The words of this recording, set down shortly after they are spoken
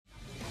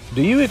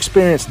Do you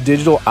experience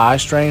digital eye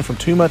strain from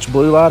too much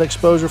blue light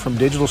exposure from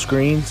digital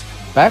screens?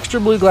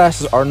 Baxter Blue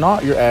glasses are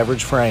not your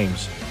average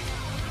frames.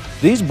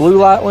 These blue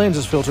light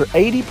lenses filter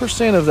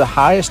 80% of the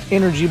highest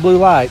energy blue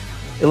light,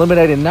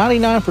 eliminating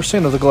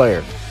 99% of the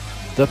glare.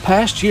 The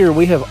past year,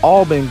 we have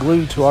all been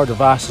glued to our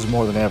devices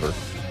more than ever.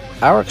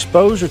 Our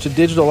exposure to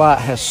digital light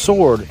has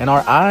soared, and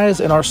our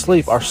eyes and our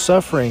sleep are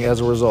suffering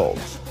as a result.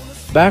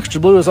 Baxter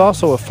Blue is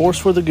also a force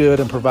for the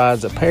good and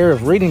provides a pair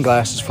of reading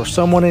glasses for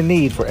someone in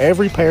need for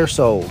every pair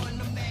sold.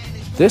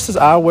 This is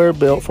eyewear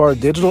built for our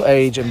digital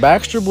age, and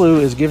Baxter Blue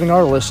is giving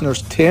our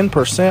listeners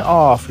 10%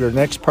 off your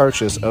next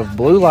purchase of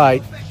blue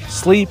light,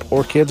 sleep,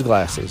 or kids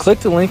glasses. Click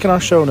the link in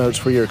our show notes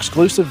for your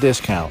exclusive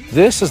discount.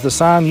 This is the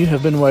sign you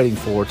have been waiting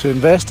for to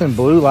invest in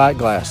blue light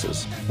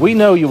glasses. We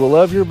know you will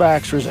love your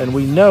Baxters, and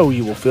we know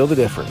you will feel the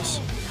difference.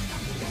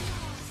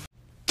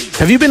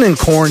 Have you been in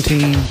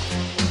quarantine?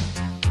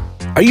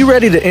 Are you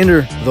ready to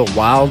enter the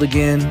wild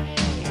again?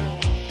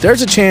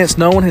 There's a chance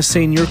no one has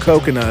seen your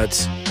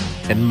coconuts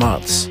in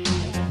months.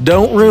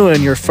 Don't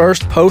ruin your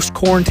first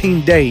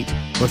post-quarantine date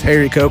with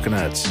hairy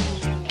coconuts.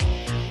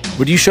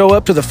 Would you show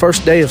up to the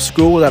first day of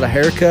school without a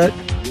haircut?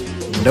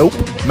 Nope.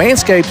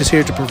 Manscaped is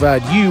here to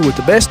provide you with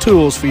the best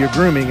tools for your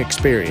grooming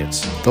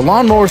experience. The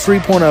Lawnmower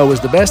 3.0 is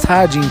the best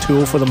hygiene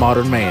tool for the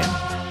modern man.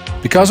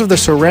 Because of the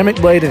ceramic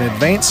blade and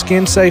advanced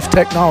skin-safe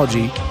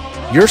technology,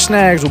 your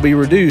snags will be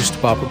reduced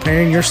while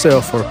preparing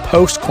yourself for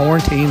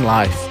post-quarantine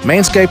life.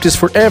 Manscaped is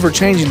forever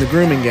changing the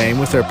grooming game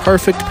with their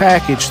Perfect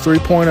Package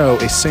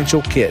 3.0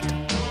 Essential Kit.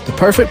 The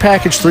Perfect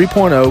Package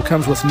 3.0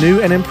 comes with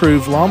new and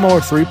improved Lawnmower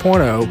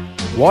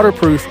 3.0,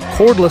 waterproof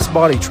cordless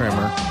body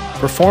trimmer,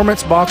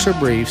 performance boxer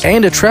briefs,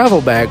 and a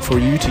travel bag for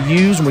you to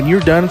use when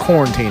you're done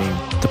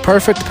quarantining. The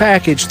Perfect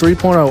Package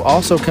 3.0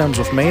 also comes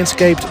with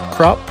Manscaped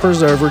Crop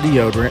Preserver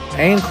Deodorant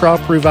and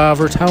Crop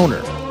Reviver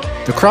Toner.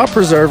 The Crop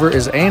Preserver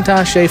is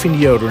anti-chafing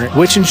deodorant,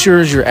 which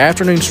ensures your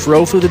afternoon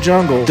stroll through the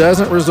jungle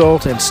doesn't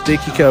result in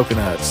sticky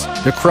coconuts.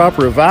 The Crop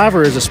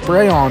Reviver is a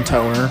spray-on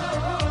toner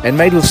and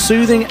made with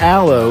soothing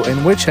aloe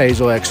and witch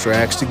hazel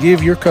extracts to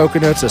give your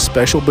coconuts a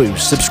special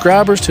boost.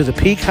 Subscribers to the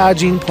Peak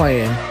Hygiene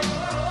Plan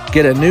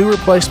get a new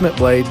replacement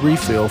blade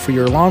refill for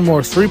your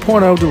Lawnmower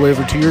 3.0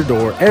 delivered to your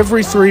door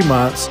every 3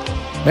 months,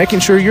 making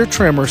sure your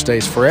trimmer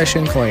stays fresh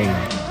and clean.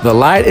 The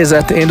light is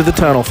at the end of the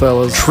tunnel,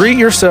 fellas. Treat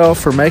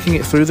yourself for making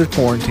it through the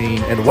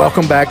quarantine and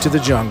welcome back to the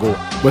jungle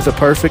with a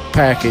Perfect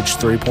Package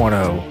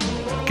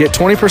 3.0. Get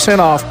 20%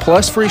 off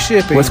plus free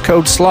shipping with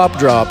code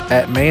SLOPDROP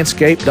at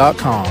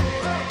manscaped.com.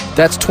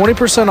 That's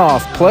 20%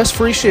 off plus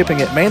free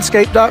shipping at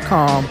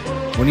manscaped.com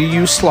when you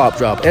use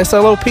SLOPDROP,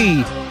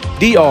 SLOPDROP.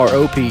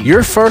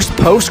 Your first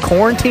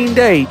post-quarantine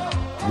date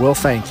will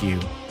thank you.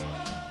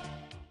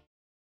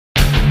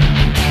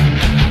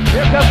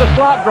 Here comes the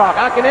slop drop.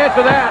 I can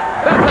answer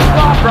that. That's a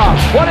slop drop.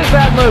 What is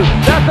that move?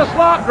 That's a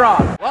slop drop.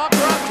 Slop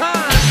drop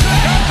time.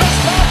 Got the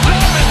slop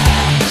drop.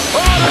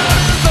 Oh, that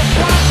is the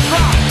slop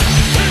drop.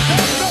 Here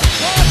comes the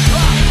slop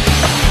drop.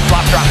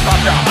 Slop drop,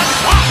 slop drop. A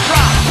slop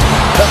drop.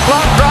 The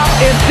slop drop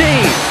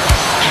indeed.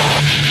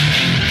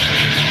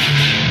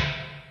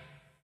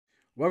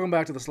 Welcome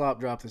back to the Slop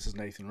Drop. This is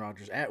Nathan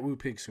Rogers at Woo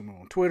Pig Sumo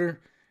on Twitter,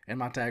 and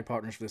my tag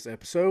partners for this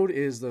episode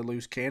is the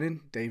loose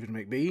cannon, David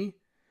McBee,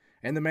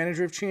 and the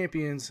manager of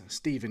champions,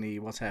 Stephen E.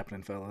 What's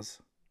happening, fellas?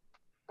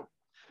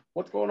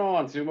 What's going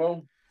on,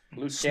 Sumo?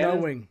 Loose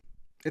snowing. Cannon?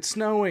 It's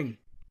snowing.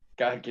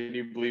 God, can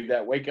you believe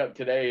that? Wake up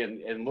today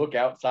and look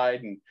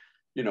outside, and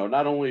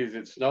not only is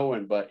it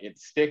snowing, but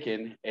it's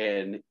sticking.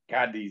 And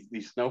God, these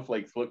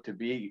snowflakes look to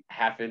be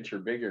half inch or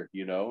bigger.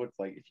 It's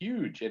like it's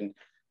huge. And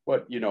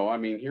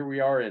here we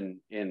are in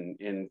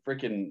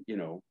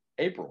freaking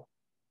April.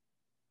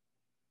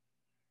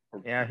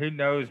 Yeah, who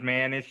knows,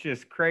 man? It's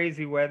just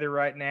crazy weather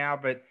right now.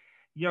 But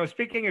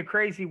speaking of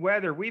crazy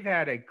weather, we've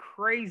had a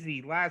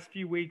crazy last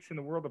few weeks in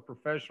the world of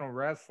professional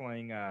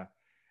wrestling.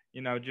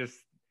 Just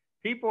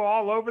people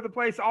all over the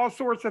place, all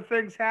sorts of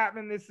things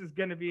happening. This is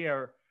going to be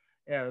a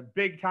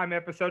big time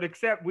episode,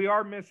 except we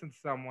are missing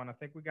someone. I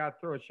think we got to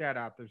throw a shout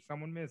out. There's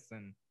someone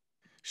missing.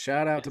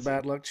 Shout out to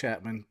Bad Luck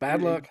Chapman.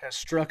 Bad luck has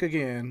struck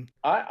again.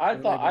 I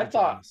thought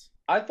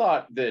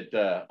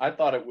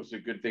it was a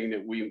good thing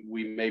that we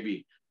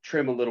maybe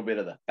trim a little bit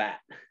of the fat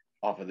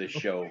off of this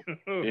show.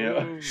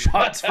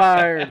 Shots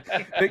fired.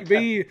 Big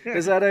B,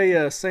 is that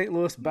a St.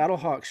 Louis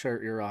Battlehawk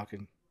shirt you're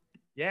rocking?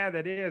 Yeah,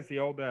 that is the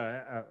old.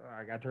 I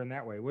got to turn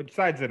that way. Which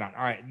side's it on?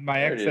 All right, my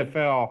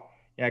XFL.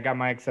 Yeah, I got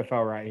my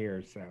XFL right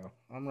here. So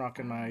I'm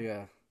rocking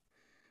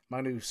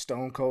my new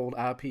Stone Cold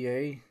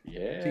IPA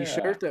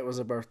T-shirt. That was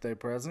a birthday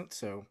present.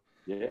 So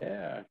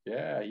yeah.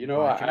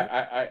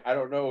 I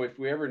don't know if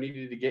we ever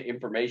needed to get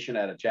information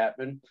out of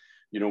Chapman.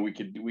 We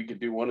could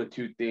do one of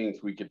two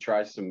things. We could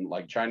try some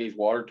like Chinese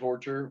water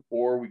torture,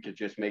 or we could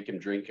just make him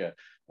drink a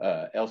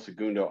El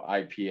Segundo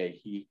IPA.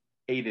 He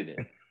hated it.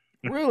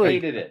 Really?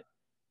 Hated it.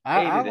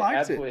 I liked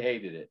Absolutely it.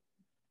 Hated it.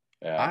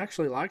 Yeah. I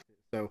actually liked it.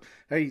 So,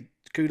 hey,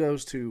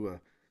 kudos to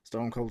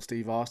Stone Cold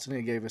Steve Austin.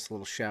 He gave us a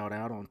little shout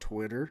out on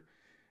Twitter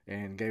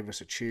and gave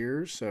us a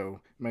cheers.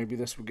 So maybe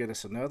this will get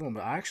us another one.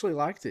 But I actually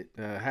liked it.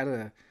 Had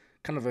a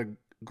kind of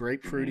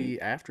grapefruity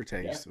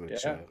aftertaste,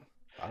 which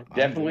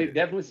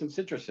definitely some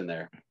citrus in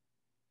there.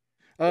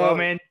 Well,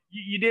 man,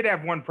 you did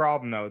have one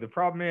problem though. The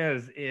problem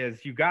is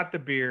you got the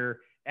beer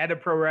at a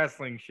pro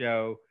wrestling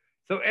show,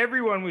 so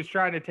everyone was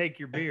trying to take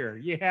your beer.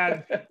 You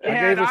had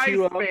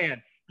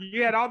Iceman.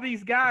 You had all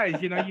these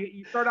guys.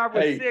 You start off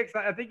with 6.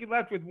 I think you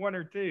left with 1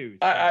 or 2.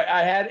 So.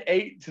 I had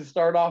 8 to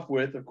start off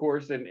with, of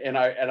course, and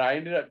I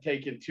ended up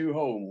taking 2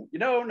 home.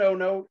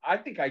 No. I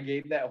think I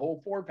gave that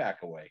whole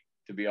 4-pack away.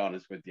 To be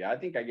honest with you, I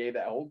think I gave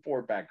that whole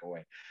 4-pack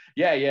away.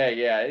 Yeah.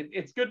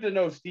 It's good to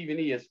know Stephen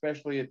E,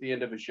 especially at the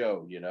end of a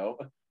show.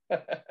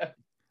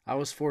 I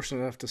was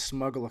fortunate enough to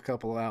smuggle a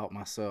couple out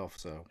myself.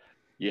 So.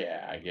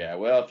 Yeah.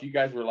 Well, if you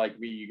guys were like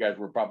me, you guys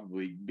were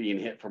probably being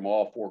hit from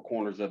all 4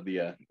 corners of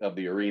the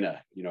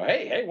arena.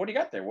 Hey, what do you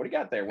got there? What do you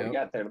got there? What do you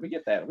got there? Let me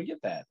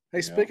get that.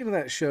 Hey, speaking of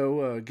that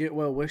show, get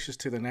well wishes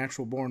to the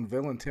natural born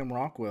villain Tim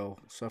Rockwell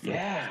suffered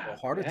a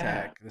heart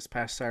attack this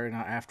past Saturday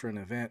night after an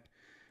event.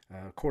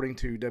 According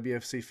to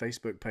WFC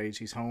Facebook page,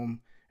 he's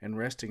home and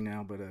resting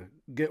now, but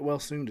get well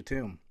soon to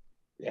Tim.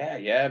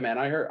 Yeah, man.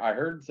 I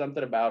heard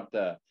something about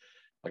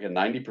like a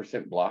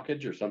 90%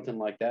 blockage or something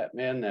like that,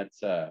 man.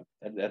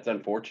 That's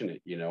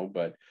unfortunate,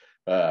 but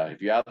if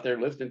you're out there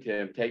listening to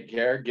him, take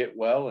care, get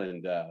well,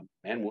 and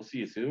man, we'll see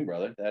you soon,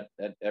 brother.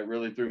 That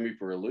really threw me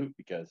for a loop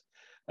because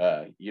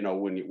when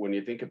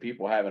you think of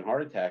people having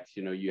heart attacks,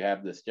 you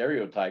have the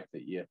stereotype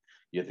that you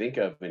think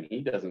of, and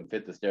he doesn't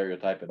fit the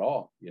stereotype at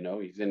all.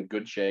 He's in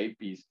good shape.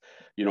 He's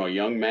a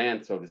young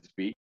man, so to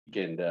speak,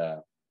 and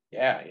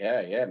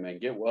yeah, man,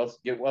 get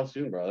well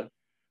soon, brother.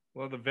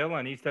 Well, the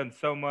villain, he's done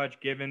so much,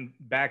 giving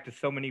back to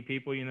so many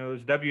people.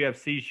 Those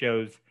WFC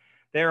shows,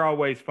 they're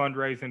always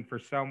fundraising for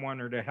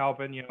someone or to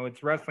helping.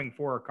 It's wrestling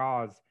for a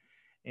cause.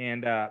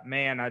 And,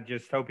 man, I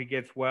just hope he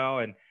gets well.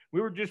 And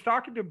we were just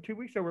talking to him 2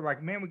 weeks ago. We're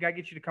like, man, we got to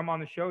get you to come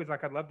on the show. He's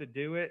like, I'd love to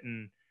do it.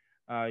 And,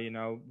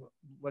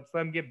 let's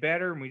let him get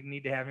better. And we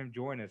need to have him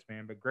join us,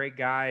 man. But great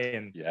guy.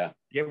 And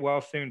get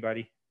well soon,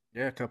 buddy.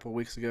 Yeah, a couple of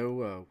weeks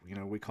ago,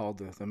 we called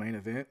the main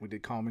event. We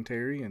did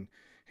commentary and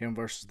him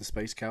versus the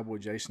Space Cowboy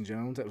Jason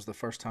Jones. That was the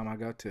first time I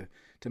got to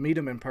meet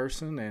him in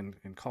person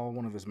and call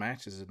one of his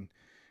matches, and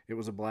it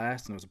was a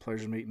blast, and it was a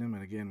pleasure meeting him.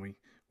 And again, we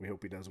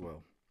hope he does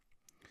well.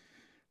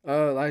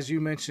 As you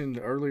mentioned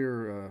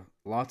earlier,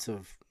 lots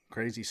of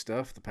crazy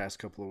stuff the past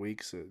couple of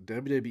weeks.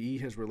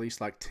 WWE has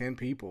released like 10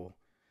 people: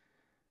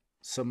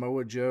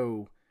 Samoa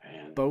Joe,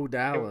 Bo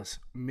Dallas,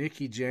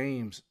 Mickie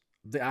James,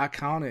 the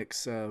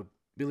Iconics,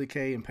 Billy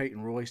Kay and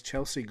Peyton Royce,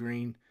 Chelsea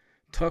Green,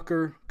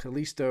 Tucker,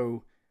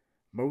 Kalisto,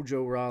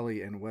 Mojo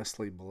Rawley, and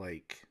Wesley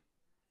Blake.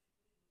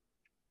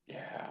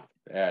 Yeah,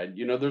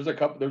 there's a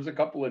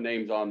couple of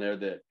names on there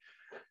that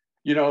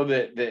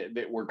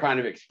that were kind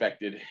of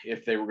expected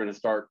if they were going to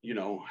start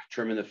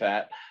trimming the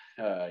fat.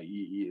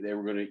 They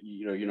were going to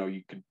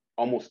you could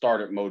almost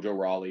start at Mojo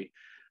Rawley,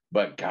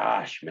 but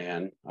gosh,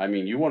 man, I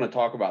mean, you want to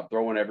talk about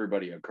throwing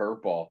everybody a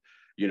curveball,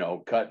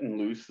 cutting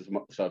loose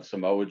of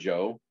Samoa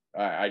Joe.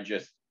 I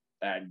just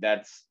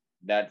that's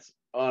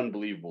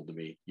unbelievable to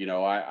me.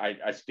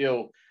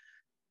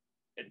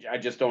 I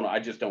just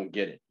don't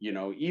get it.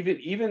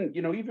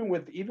 Even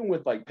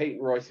with like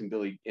Peyton Royce and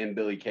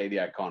Billy Kay, the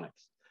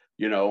Iconics,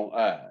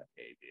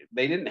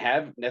 they didn't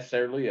have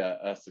necessarily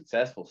a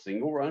successful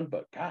single run,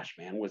 but gosh,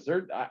 man,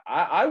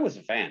 I was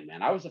a fan,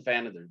 man. I was a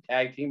fan of their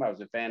tag team. I was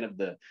a fan of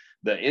the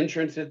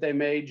entrance that they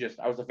made.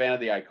 I was a fan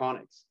of the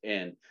Iconics,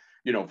 and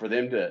for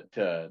them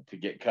to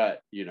get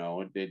cut,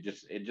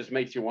 it just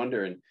makes you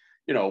wonder. And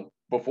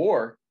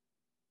before,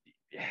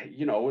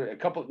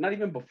 not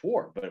even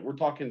before, but we're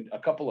talking a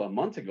couple of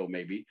months ago,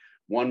 maybe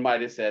one might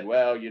have said,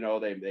 well,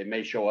 they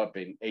may show up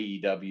in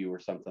AEW or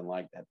something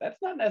like that.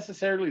 That's not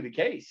necessarily the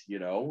case.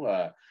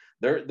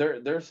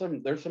 There's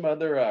some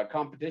other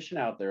competition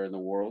out there in the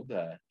world,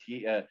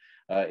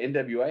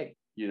 NWA,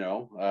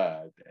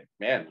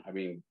 man, I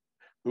mean,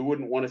 who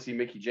wouldn't want to see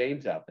Mickie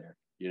James out there?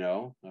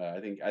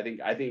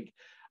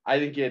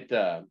 I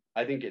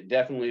think it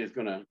definitely is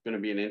gonna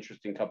be an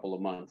interesting couple of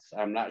months.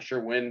 I'm not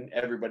sure when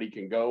everybody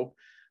can go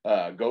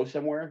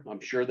somewhere. I'm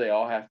sure they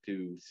all have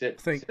to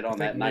sit on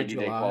that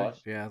 90-day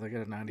clause. Yeah, they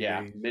got a 90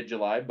 days.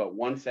 Mid-July. But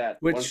once that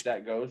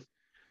goes,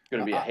 it's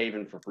going to be a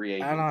haven for free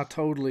agents. And I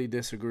totally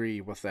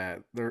disagree with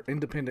that. They're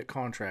independent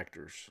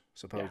contractors,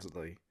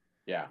 supposedly.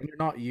 Yeah. And you're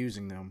not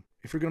using them.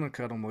 If you're going to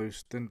cut them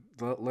loose, then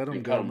let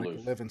them go and make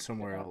a living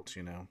somewhere else.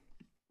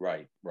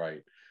 Right.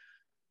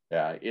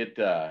 Yeah,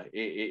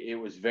 it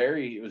was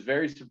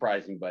very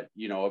surprising, but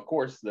of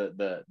course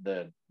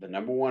the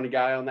number one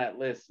guy on that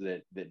list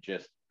that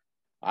just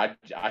I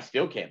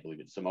still can't believe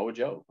it, Samoa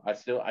Joe. I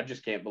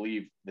just can't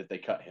believe that they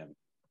cut him.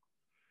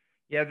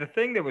 Yeah, the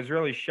thing that was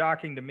really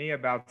shocking to me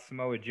about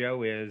Samoa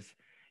Joe is,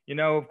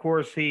 of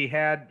course he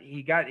got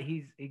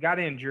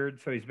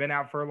injured, so he's been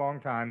out for a long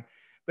time,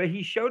 but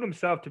he showed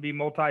himself to be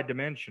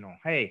multidimensional.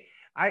 Hey,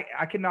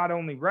 I can not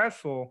only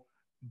wrestle,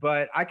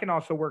 but I can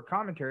also work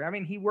commentary. I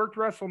mean, he worked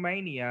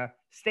WrestleMania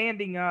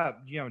standing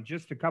up,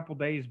 just a couple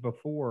days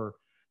before.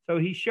 So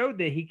he showed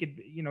that he could,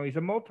 he's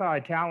a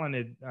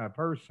multi-talented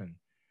person.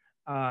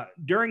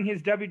 During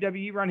his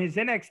WWE run, his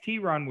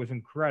NXT run was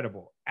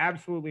incredible,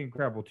 absolutely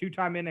incredible.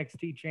 Two-time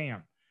NXT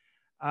champ.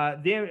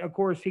 Then, of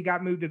course, he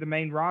got moved to the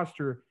main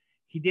roster.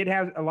 He did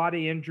have a lot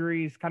of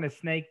injuries, kind of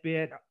snake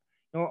bit.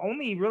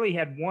 Only really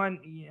had one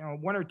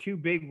or two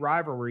big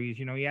rivalries.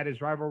 He had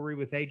his rivalry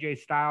with AJ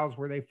Styles,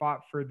 where they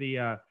fought for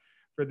the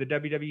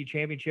WWE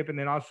Championship, and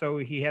then also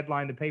he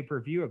headlined the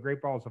pay-per-view at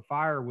Great Balls of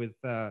Fire with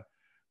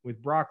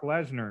Brock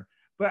Lesnar.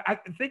 But I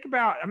think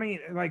about,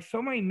 like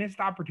so many missed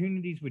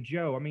opportunities with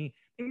Joe. Think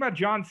about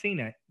John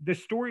Cena, the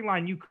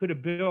storyline you could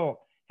have built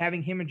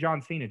having him and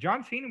John Cena.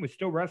 John Cena was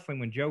still wrestling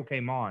when Joe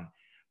came on.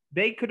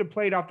 They could have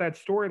played off that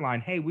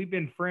storyline. Hey, we've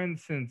been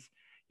friends since,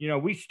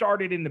 we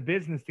started in the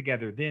business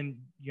together. Then,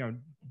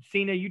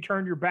 Cena, you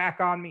turned your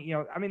back on me.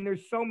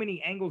 There's so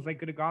many angles they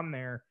could have gone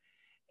there.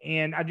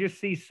 And I just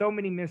see so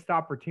many missed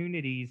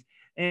opportunities.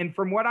 And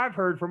from what I've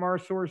heard from our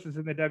sources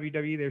in the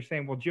WWE, they're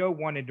saying, well, Joe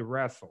wanted to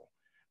wrestle.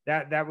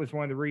 That was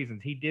one of the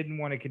reasons. He didn't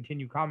want to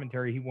continue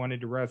commentary. He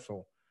wanted to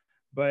wrestle.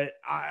 But,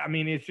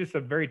 it's just a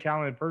very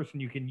talented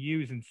person you can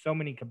use in so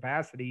many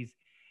capacities.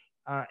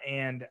 I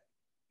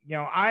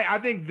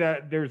think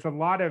that there's a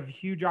lot of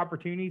huge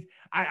opportunities.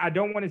 I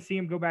don't want to see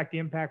him go back to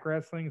Impact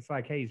Wrestling. It's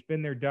like, hey, he's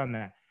been there, done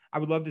that. I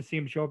would love to see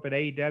him show up at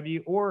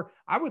AEW, or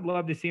I would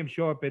love to see him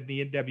show up at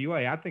the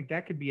NWA. I think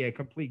that could be a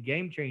complete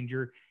game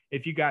changer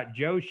if you got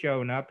Joe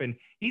showing up. And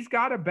he's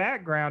got a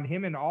background,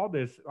 him and all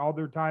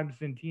their times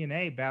in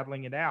TNA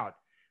battling it out.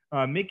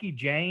 Mickey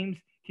James,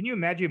 can you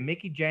imagine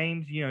Mickey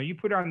James? You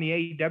put her on the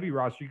AEW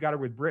roster, you got her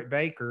with Britt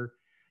Baker,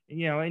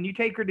 and you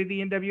take her to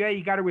the NWA,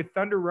 you got her with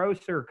Thunder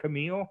Rosa or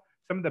Camille.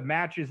 Some of the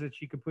matches that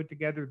she could put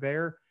together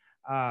there.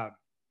 I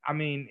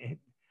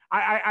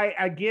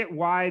get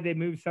why they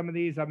move some of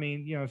these.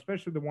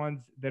 Especially the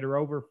ones that are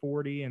over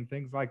 40 and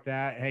things like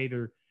that. Hey,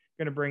 they're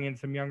going to bring in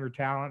some younger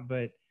talent,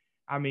 but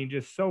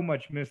just so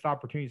much missed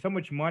opportunity, so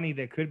much money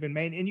that could have been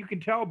made. And you can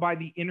tell by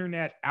the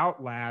internet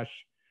outlash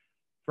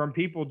from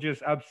people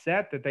just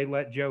upset that they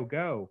let Joe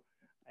go.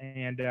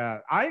 And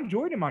I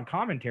enjoyed him on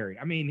commentary.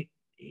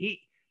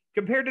 He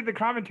compared to the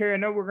commentary, I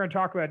know we're going to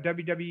talk about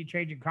WWE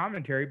changing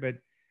commentary, but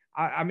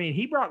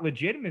he brought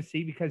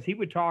legitimacy because he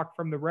would talk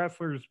from the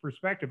wrestler's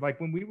perspective. Like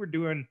when we were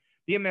doing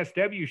the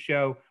MSW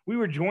show, we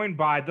were joined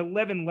by the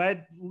living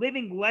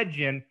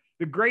legend,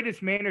 the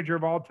greatest manager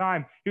of all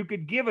time, who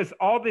could give us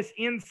all this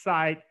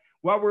insight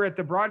while we're at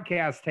the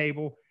broadcast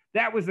table.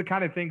 That was the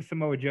kind of thing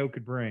Samoa Joe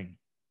could bring.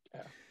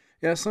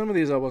 Yeah, some of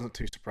these I wasn't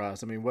too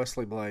surprised.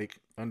 Wesley Blake,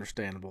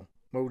 understandable.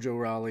 Mojo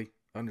Rawley,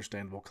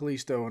 understandable.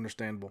 Kalisto,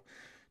 understandable.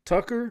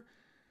 Tucker,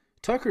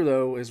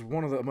 though, is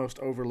one of the most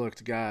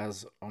overlooked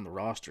guys on the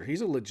roster.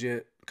 He's a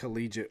legit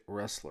collegiate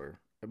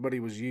wrestler, but he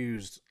was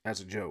used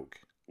as a joke.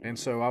 And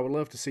so I would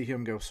love to see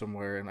him go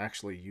somewhere and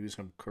actually use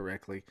him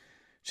correctly.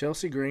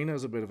 Chelsea Green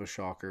is a bit of a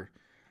shocker.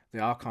 The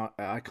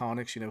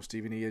Iconics,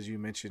 Stephen E., as you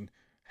mentioned,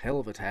 hell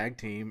of a tag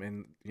team,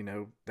 and,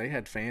 they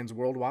had fans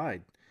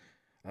worldwide.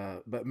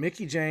 But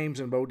Mickey James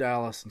and Bo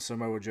Dallas and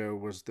Samoa Joe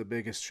was the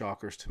biggest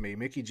shockers to me.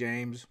 Mickey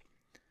James,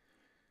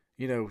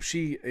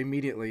 she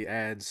immediately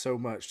adds so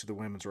much to the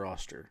women's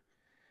roster.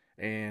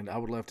 And I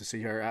would love to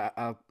see her.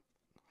 I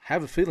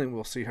have a feeling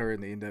we'll see her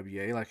in the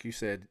NWA. Like you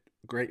said,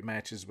 great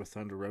matches with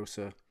Thunder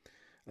Rosa,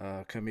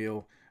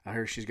 Camille. I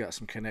heard she's got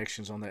some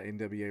connections on that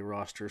NWA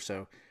roster,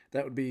 so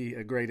that would be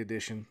a great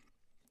addition.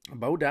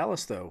 Bo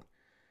Dallas, though,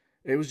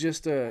 it was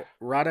just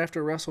right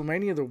after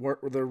WrestleMania,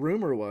 the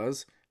rumor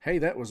was, hey,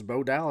 that was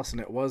Bo Dallas, and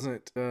it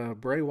wasn't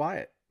Bray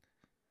Wyatt.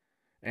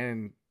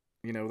 And,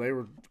 they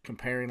were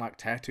comparing like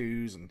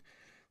tattoos and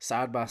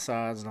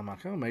side-by-sides, and I'm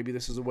like, oh, maybe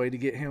this is a way to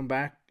get him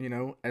back,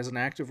 as an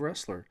active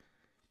wrestler.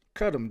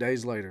 Cut him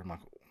days later. I'm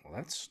like, well,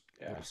 that's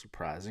a little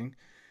surprising.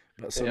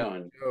 But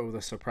Joe,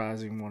 the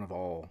surprising one of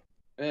all.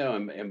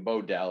 And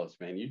Bo Dallas,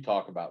 man, you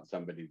talk about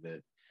somebody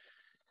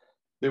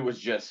that was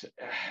just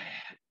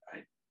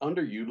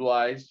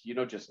underutilized,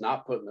 just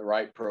not put in the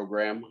right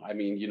program.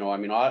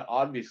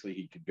 Obviously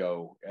he could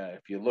go.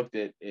 If you looked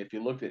at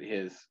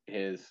his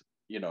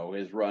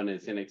run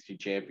as NXT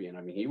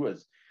champion, he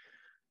was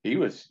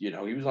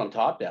on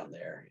top down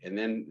there, and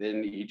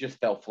then he just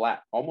fell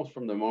flat almost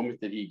from the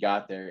moment that he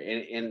got there,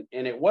 and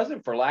it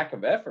wasn't for lack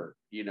of effort.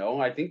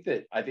 I think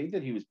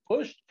that he was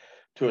pushed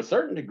to a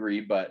certain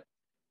degree, but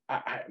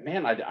I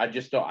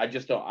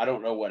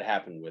don't know what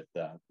happened with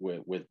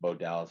Bo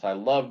Dallas. I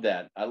love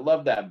that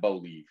Bo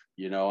leave.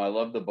 I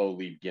love the Bo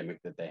leave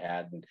gimmick that they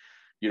had, and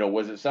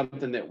was it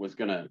something that was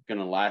gonna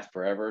last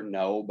forever?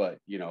 No, but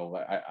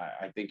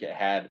I think it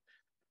had.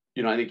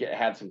 I think it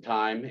had some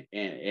time,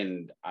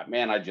 and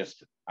man, I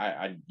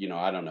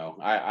don't know.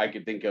 I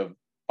could think of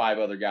 5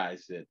 other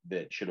guys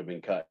that should have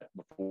been cut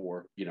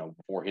before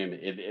him,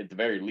 at the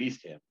very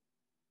least him.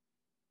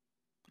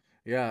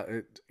 Yeah,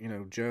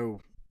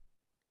 Joe.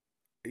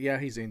 Yeah,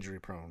 he's injury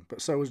prone,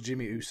 but so is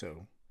Jimmy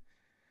Uso,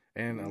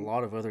 and a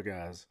lot of other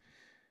guys.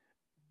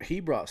 He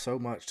brought so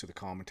much to the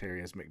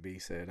commentary, as McBee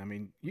said.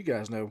 You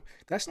guys know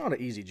that's not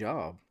an easy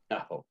job.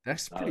 No,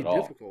 that's pretty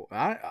difficult.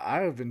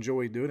 I've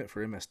enjoyed doing it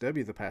for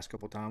MSW the past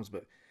couple of times,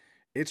 but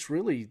it's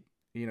really,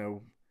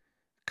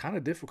 kind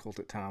of difficult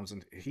at times,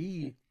 and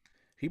he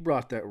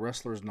brought that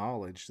wrestler's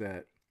knowledge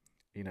that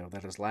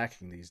that is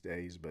lacking these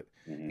days. But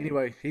Mm-hmm.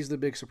 anyway, he's the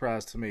big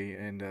surprise to me,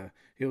 and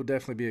he'll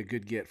definitely be a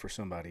good get for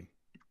somebody.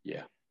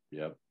 Yeah.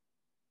 Yep.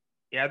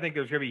 Yeah, I think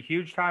there's going to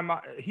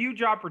be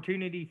huge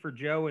opportunity for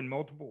Joe in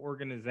multiple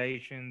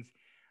organizations.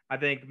 I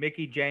think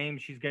Mickey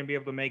James, she's going to be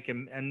able to make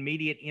an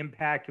immediate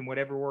impact in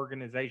whatever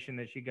organization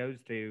that she goes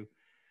to.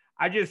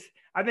 I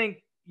think,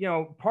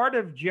 part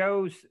of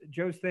Joe's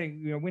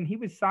thing, when he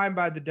was signed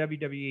by the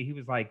WWE, he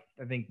was like,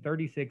 I think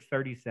 36,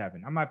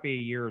 37. I might be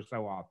a year or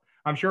so off.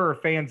 I'm sure our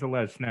fans will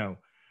let us know.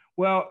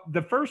 Well,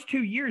 the first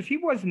 2 years, he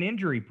wasn't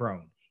injury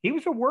prone. He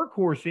was a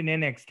workhorse in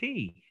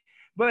NXT.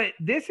 But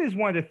this is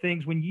one of the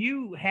things when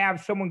you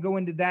have someone go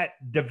into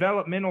that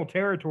developmental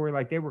territory,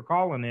 like they were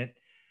calling it,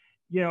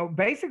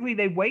 basically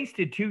they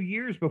wasted 2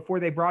 years before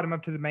they brought him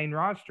up to the main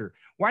roster.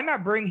 Why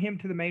not bring him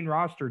to the main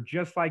roster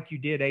just like you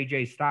did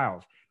AJ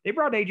Styles? They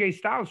brought AJ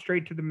Styles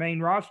straight to the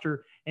main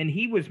roster, and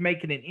he was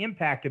making an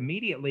impact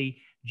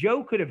immediately.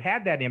 Joe could have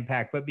had that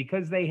impact, but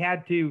because they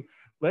had to,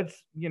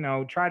 let's,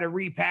 try to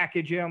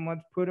repackage him,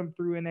 let's put him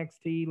through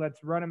NXT,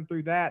 let's run him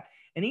through that.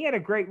 And he had a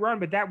great run,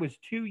 but that was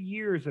 2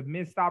 years of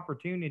missed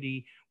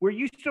opportunity where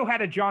you still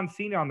had a John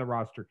Cena on the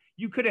roster.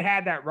 You could have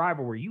had that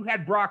rivalry. You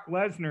had Brock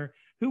Lesnar,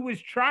 who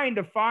was trying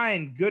to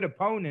find good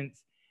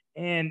opponents,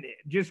 and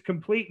just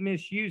complete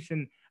misuse.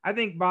 And I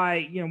think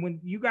when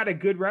you got a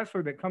good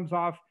wrestler that comes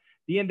off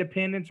the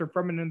independents or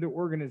from another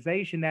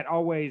organization, that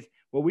always,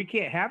 well, we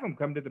can't have him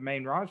come to the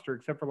main roster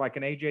except for like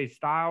an AJ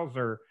Styles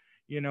or,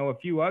 a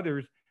few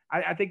others.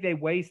 I think they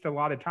waste a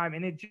lot of time.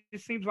 And it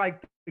just seems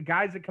like the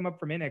guys that come up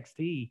from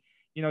NXT,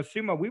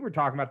 Sumo, we were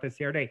talking about this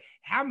the other day.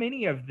 How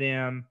many of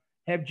them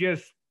have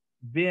just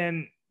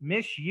been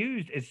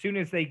misused as soon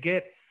as they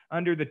get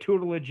under the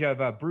tutelage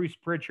of Bruce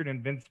Pritchard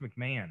and Vince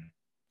McMahon?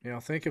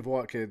 Think of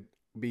what could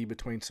be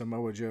between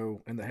Samoa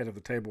Joe and the head of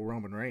the table,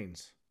 Roman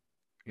Reigns.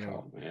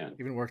 Oh man,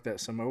 even work that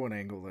Samoan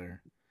angle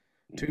there.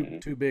 Mm-hmm.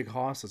 Two big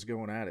hosses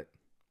going at it.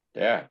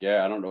 Yeah.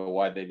 I don't know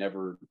why they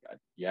never.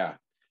 Yeah.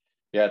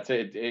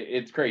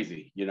 It's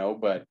crazy,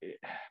 but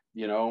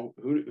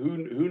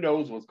who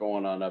knows what's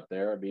going on up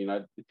there? I mean,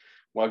 like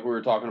we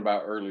were talking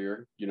about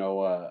earlier,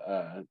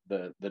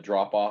 the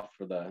drop off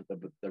for the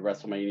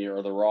WrestleMania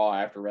or the Raw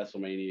after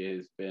WrestleMania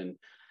has been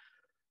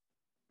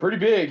pretty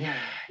big.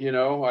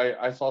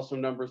 I saw some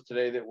numbers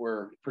today that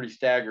were pretty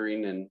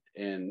staggering,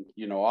 and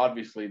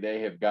obviously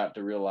they have got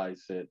to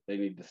realize that they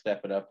need to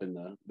step it up in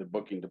the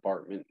booking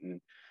department and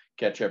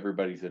catch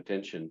everybody's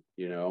attention.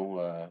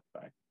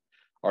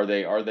 Are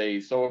they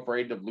so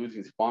afraid of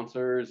losing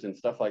sponsors and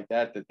stuff like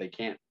that they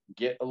can't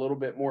get a little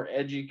bit more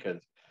edgy? Because,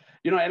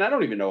 and I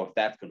don't even know if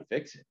that's going to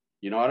fix it.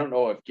 I don't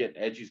know if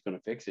getting edgy is going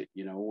to fix it.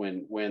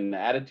 When the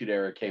Attitude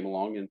Era came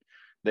along and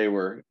they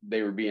were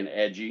being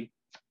edgy,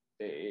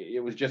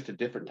 it was just a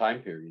different time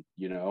period.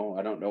 I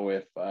don't know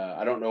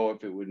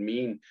if it would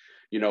mean,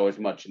 as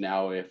much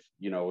now if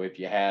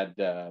you had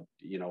a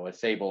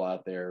Sable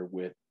out there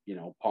with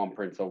palm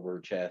prints over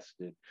her chest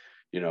and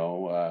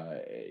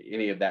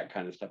any of that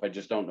kind of stuff. I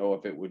just don't know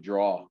if it would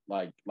draw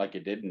like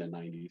it did in the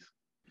 90s.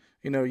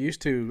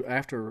 Used to,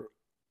 after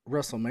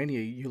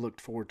WrestleMania, you looked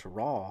forward to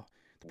Raw.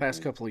 The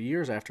past couple of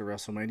years after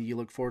WrestleMania, you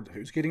look forward to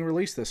who's getting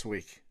released this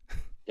week.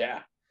 Yeah.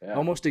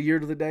 Almost a year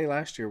to the day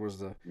last year was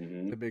the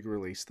big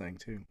release thing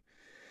too.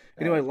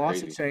 Anyway,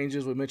 lots of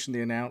changes. We mentioned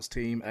the announce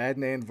team.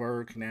 Adnan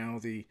Virk, now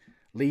the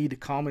lead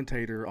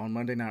commentator on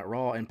Monday Night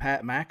Raw, and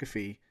Pat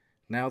McAfee,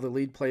 now the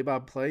lead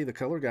play-by-play, the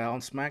color guy on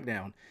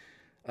SmackDown.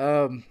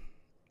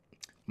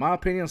 My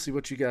opinion, see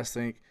what you guys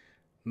think.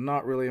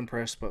 Not really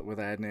impressed, but with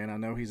Adnan, I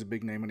know he's a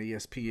big name on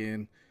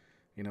ESPN,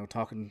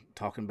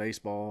 talking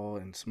baseball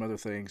and some other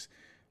things.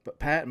 But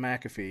Pat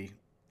McAfee,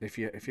 if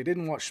you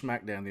didn't watch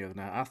SmackDown the other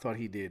night, I thought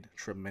he did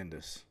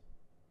tremendous.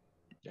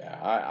 Yeah,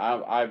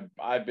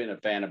 I've been a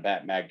fan of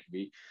Pat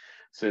McAfee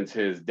since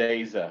his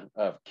days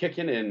of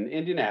kicking in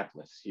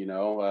Indianapolis.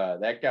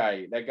 That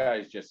guy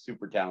is just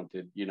super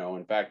talented.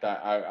 In fact,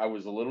 I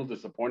was a little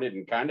disappointed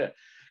and kind of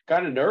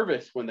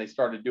nervous when they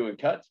started doing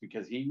cuts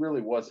because he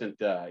really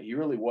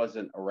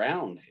wasn't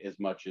around as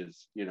much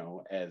as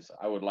as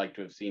I would like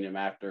to have seen him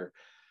after.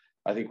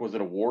 I think, was it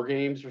a War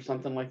Games or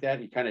something like that?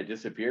 He kind of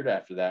disappeared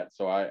after that.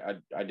 So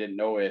I didn't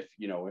know if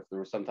there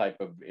was some type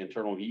of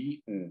internal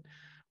heat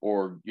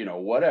or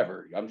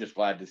whatever. I'm just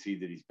glad to see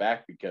that he's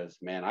back because,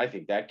 man, I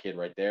think that kid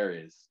right there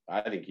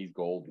I think he's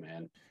gold,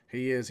 man.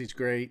 He is. He's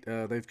great.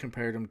 They've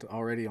compared him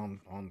already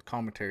on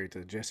commentary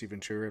to Jesse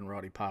Ventura and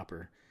Roddy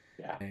Piper.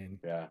 Yeah. And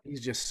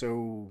he's just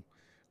so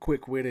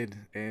quick-witted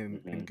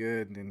and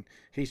good. And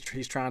he's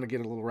trying to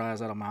get a little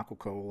rise out of Michael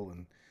Cole.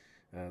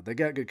 And they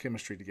got good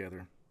chemistry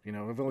together.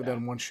 I've only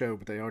done one show,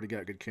 but they already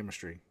got good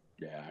chemistry.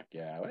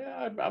 Yeah.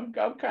 Well,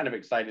 I'm kind of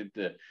excited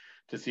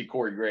to see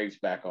Corey Graves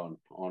back on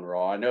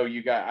Raw. I know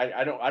you got.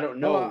 I don't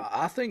know. Well,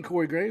 I think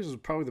Corey Graves is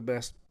probably the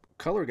best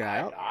color guy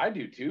out. I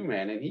do too,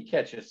 man. And he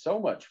catches so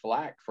much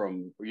flack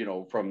from,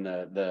 from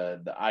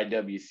the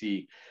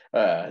IWC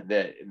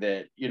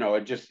that,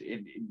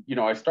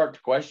 I start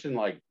to question,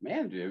 like,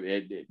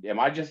 man, am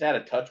I just out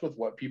of touch with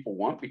what people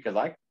want? Because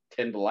I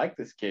tend to like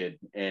this kid.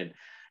 And,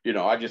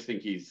 I just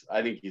think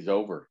I think he's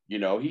over,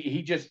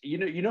 he just,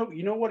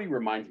 what he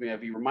reminds me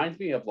of? He reminds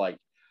me of, like,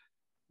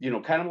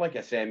 kind of like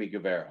a Sammy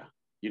Guevara.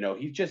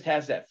 He just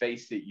has that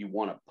face that you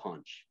want to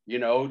punch,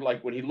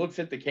 like when he looks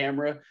at the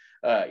camera,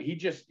 he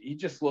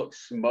just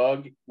looks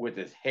smug with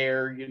his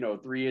hair,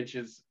 3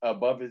 inches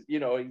above his, he's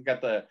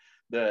got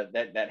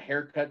that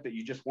haircut that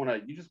you just want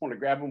to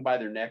grab them by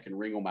their neck and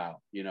wring them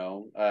out,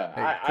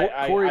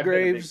 Corey I've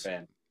Graves, been a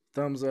big fan.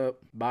 Thumbs up.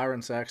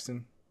 Byron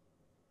Saxton,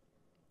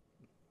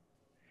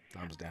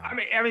 thumbs down. I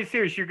mean,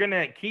 seriously, you're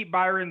gonna keep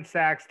Byron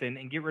Saxton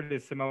and get rid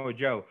of Samoa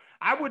Joe.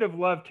 I would have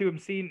loved to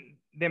have seen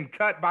them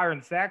cut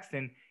Byron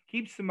Saxton,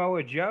 keep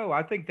Samoa Joe.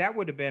 I think that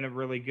would have been a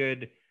really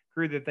good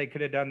crew that they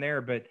could have done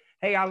there. But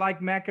hey, I like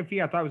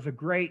McAfee. I thought it was a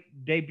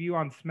great debut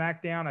on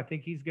SmackDown. I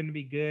think he's going to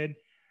be good.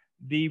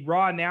 The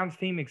Raw announce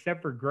team,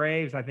 except for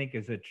Graves, I think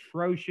is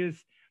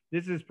atrocious.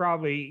 This is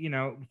probably,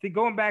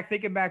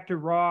 thinking back to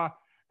Raw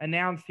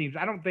announce teams.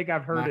 I don't think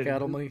I've heard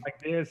it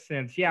like this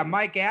since,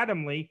 Mike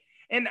Adamle.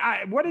 And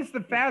what is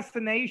the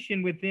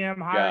fascination with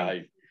them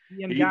hiring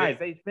guys?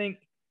 They think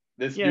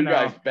this new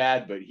guy's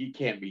bad, but he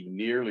can't be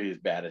nearly as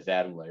bad as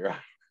Adamle, right?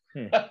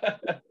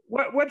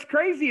 What's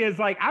crazy is,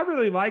 like, I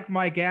really like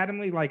Mike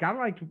Adamle. Like, I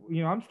liked,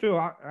 I'm still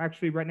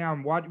actually right now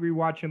I'm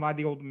rewatching a lot of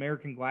the old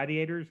American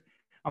Gladiators.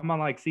 I'm on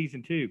like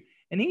season 2,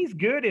 and he's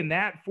good in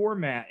that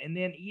format. And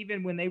then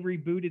even when they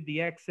rebooted the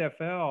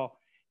XFL,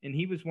 and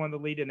he was one of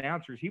the lead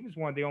announcers, he was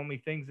one of the only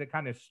things that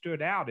kind of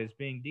stood out as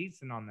being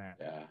decent on that.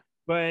 Yeah.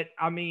 But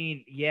I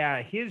mean,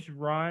 his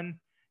run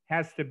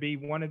has to be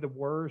one of the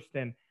worst.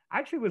 And I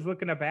actually was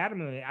looking up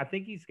Adamle. I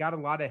think he's got a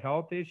lot of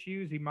health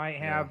issues. He might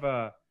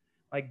have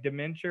like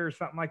dementia or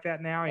something like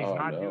that now. He's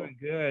not doing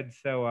good.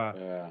 So,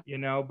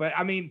 but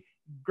I mean,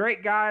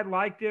 great guy,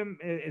 liked him,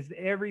 is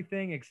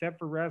everything except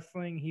for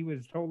wrestling. He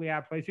was totally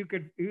out of place. Who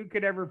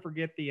could ever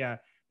forget the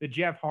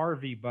Jeff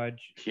Harvey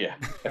budge? Yeah.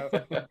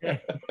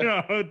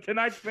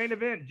 Tonight's main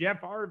event,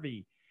 Jeff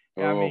Harvey.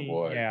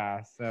 Boy.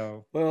 Yeah.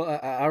 So, well,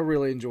 I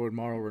really enjoyed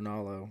Mauro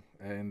Ranallo,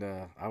 and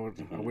I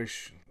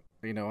wish,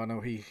 I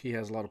know he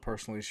has a lot of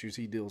personal issues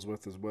he deals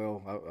with as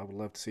well. I would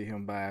love to see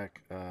him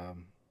back.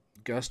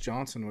 Gus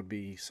Johnson would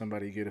be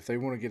somebody good if they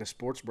want to get a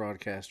sports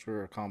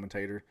broadcaster or a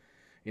commentator.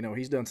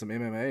 He's done some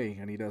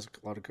MMA and he does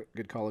a lot of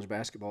good college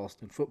basketball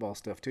and football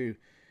stuff too.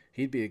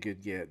 He'd be a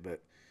good get,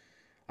 but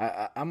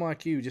I'm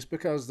like you, just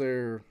because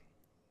they're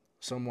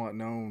somewhat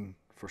known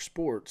for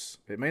sports,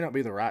 it may not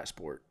be the right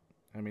sport.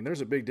 I mean,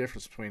 there's a big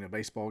difference between a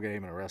baseball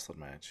game and a wrestling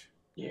match.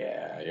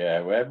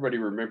 Yeah. Well, everybody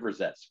remembers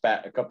that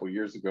spat a couple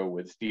years ago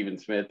with Steven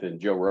Smith and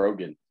Joe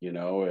Rogan. You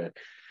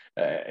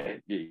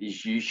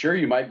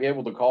might be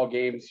able to call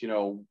games,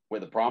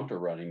 with a prompter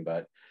running,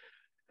 but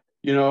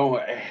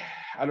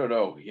I don't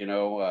know.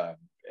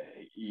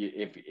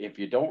 If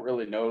you don't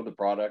really know the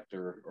product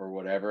or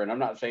whatever, and I'm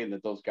not saying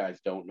that those guys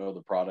don't know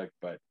the product,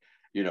 but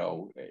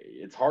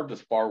it's hard to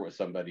spar with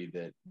somebody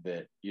that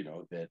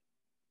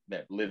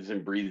lives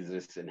and breathes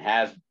this and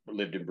has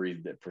lived and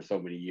breathed it for so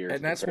many years.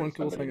 And that's one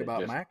cool thing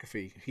about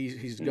McAfee.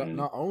 He's got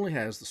not only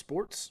has the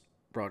sports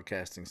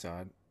broadcasting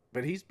side,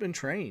 but he's been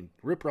trained.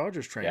 Rip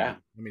Rogers trained him.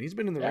 I mean, he's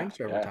been in the ring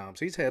several times.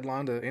 He's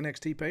headlined a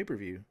NXT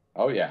pay-per-view.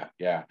 Oh yeah.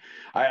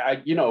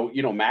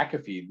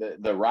 McAfee,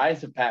 the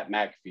rise of Pat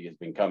McAfee has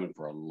been coming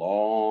for a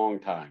long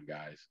time,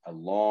 guys. A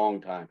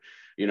long time.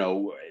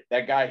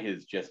 That guy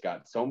has just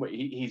got so much.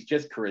 He's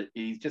just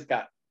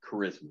got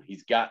charisma.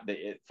 He's got the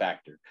it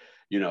factor.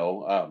 A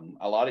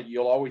lot of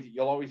you'll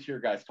always hear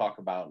guys talk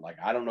about, like,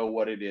 I don't know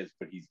what it is,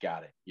 but he's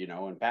got it.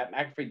 And Pat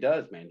McAfee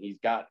does, man. He's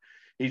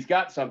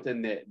got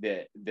something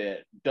that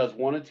does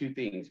one of two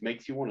things: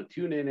 makes you want to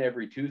tune in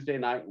every Tuesday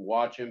night and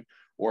watch him,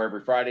 or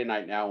every Friday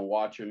night now and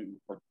watch him,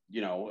 or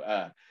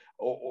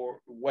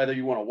whether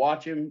you want to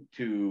watch him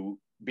to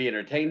be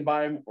entertained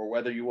by him, or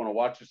whether you want to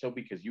watch it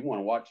because you want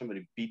to watch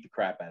somebody beat the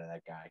crap out of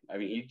that guy. I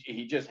mean,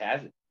 he just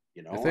has it.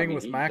 The thing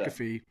with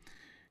McAfee,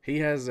 he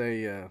has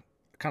a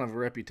kind of a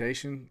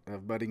reputation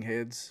of butting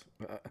heads.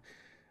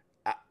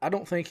 I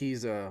don't think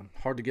he's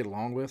hard to get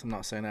along with. I'm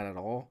not saying that at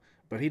all,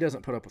 but he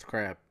doesn't put up with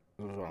crap.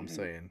 Is what I'm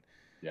saying.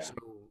 Yeah. So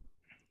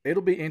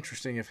it'll be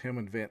interesting if him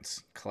and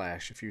Vince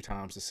clash a few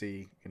times to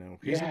see.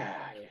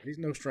 He's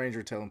no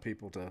stranger telling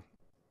people to,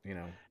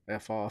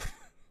 F off.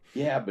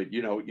 Yeah, but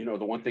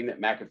the one thing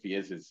that McAfee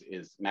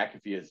is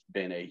McAfee has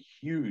been a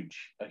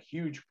huge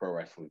pro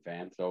wrestling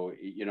fan. So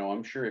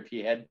I'm sure if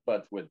he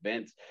headbutts with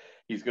Vince,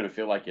 he's going to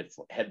feel like it's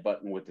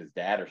headbutting with his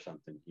dad or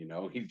something.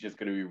 He's just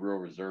going to be real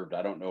reserved.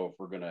 I don't know if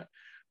we're gonna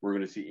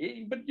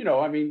see, but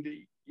I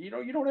mean, you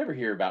don't ever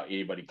hear about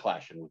anybody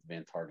clashing with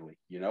Vince hardly.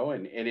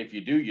 And if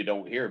you do, you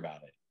don't hear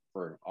about it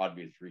for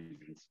obvious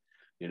reasons.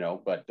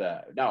 But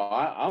no,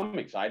 I'm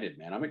excited,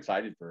 man. I'm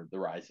excited for the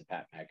rise of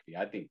Pat McAfee.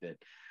 I think that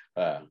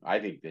I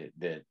think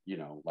that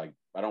like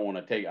I don't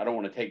want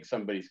to take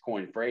somebody's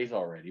coined phrase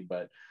already,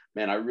 but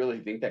man, I really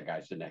think that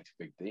guy's the next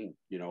big thing.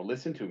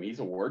 Listen to him; he's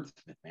a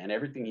wordsmith, man.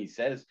 Everything he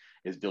says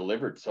is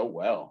delivered so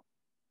well.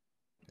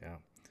 Yeah.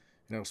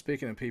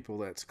 Speaking of people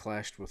that's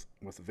clashed with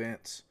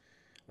Vince,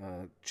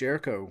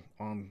 Jericho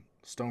on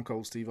Stone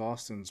Cold Steve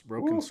Austin's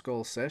Broken Ooh,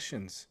 Skull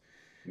Sessions.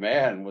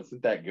 man,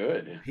 wasn't that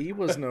good? He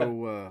was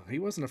he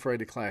wasn't afraid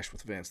to clash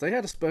with Vince. They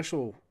had a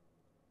special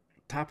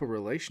type of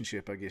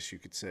relationship, I guess you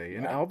could say,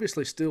 and Yeah.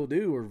 obviously still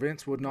do, or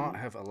Vince would not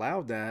have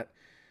allowed that.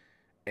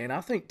 And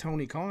I think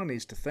Tony Khan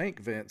needs to thank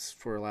Vince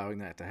for allowing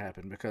that to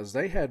happen, because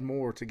they had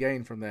more to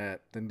gain from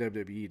that than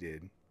WWE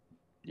did.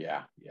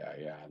 Yeah,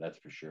 that's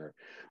for sure.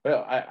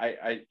 Well,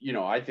 I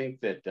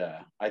think that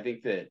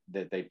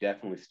they've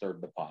definitely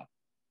stirred the pot.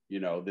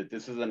 That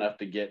this is enough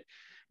to get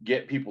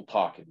people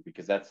talking,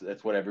 because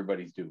that's what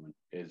everybody's doing,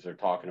 is they're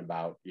talking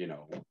about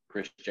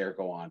Chris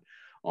Jericho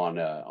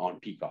on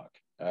Peacock.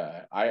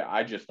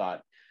 I just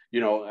thought,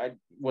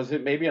 was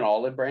it maybe an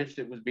olive branch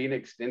that was being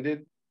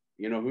extended?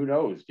 Who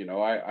knows?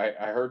 I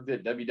heard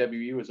that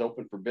WWE was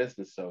open for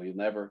business, so you'll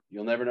never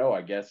know,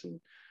 I guess, and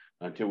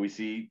until we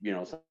see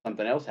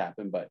something else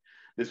happen. But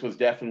this was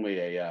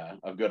definitely a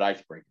good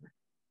icebreaker.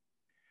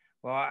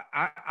 Well,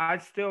 I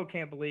still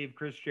can't believe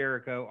Chris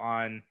Jericho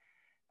on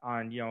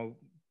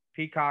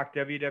Peacock,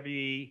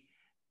 WWE,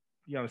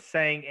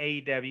 saying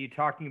AEW,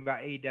 talking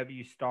about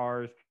AEW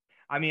stars.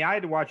 I mean, I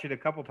had to watch it a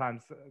couple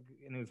times,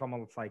 and it was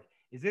almost like,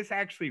 is this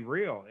actually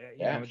real?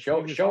 Yeah,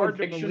 showing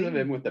pictures of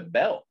him with the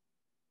belt.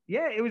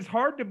 Yeah, it was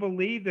hard to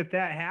believe that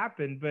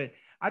happened, but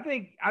I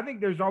think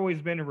there's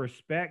always been a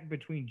respect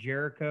between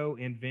Jericho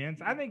and Vince.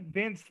 I think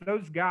Vince,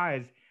 those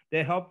guys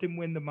that helped him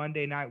win the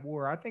Monday Night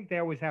War, I think they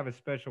always have a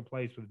special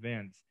place with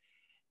Vince.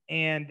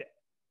 And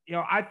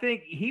I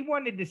think he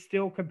wanted to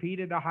still compete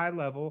at a high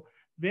level.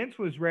 Vince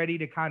was ready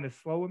to kind of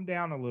slow him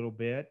down a little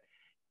bit.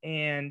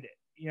 And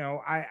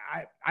I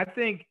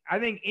think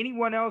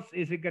anyone else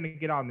isn't going to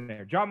get on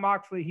there. John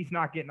Moxley, he's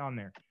not getting on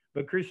there.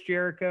 But Chris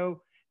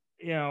Jericho,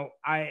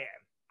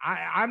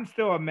 I'm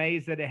still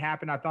amazed that it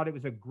happened. I thought it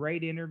was a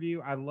great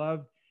interview. I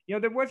loved,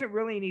 there wasn't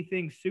really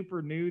anything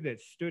super new that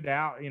stood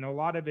out. A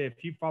lot of it,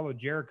 if you followed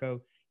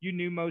Jericho, you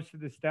knew most of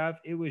the stuff.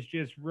 It was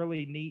just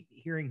really neat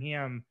hearing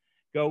him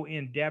go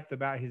in depth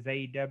about his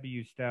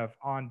AEW stuff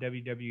on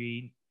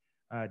WWE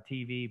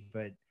TV.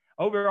 But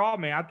overall,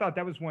 man, I thought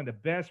that was one of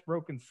the best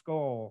Broken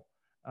Skull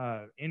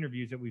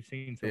interviews that we've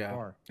seen so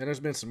far. And there's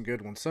been some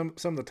good ones. Some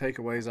of the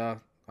takeaways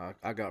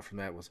I got from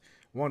that was,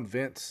 one,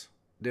 Vince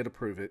did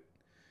approve it.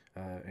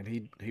 And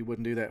he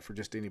wouldn't do that for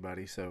just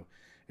anybody. So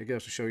it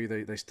goes to show you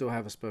they still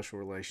have a special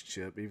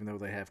relationship, even though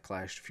they have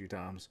clashed a few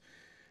times.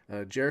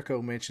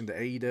 Jericho mentioned the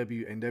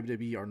AEW and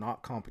WWE are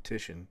not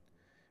competition.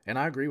 And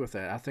I agree with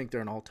that. I think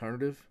they're an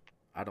alternative.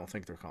 I don't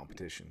think they're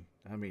competition.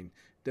 I mean,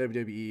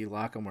 WWE,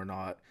 like them or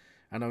not,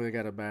 I know they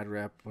got a bad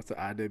rep with the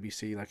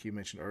IWC, like you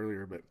mentioned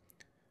earlier, but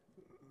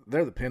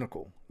they're the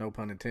pinnacle, no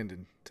pun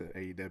intended, to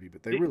AEW.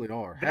 But they really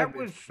are. That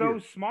was so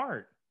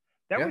smart.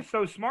 That was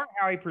so smart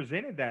how he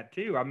presented that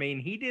too. I mean,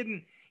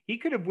 he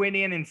could have went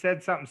in and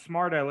said something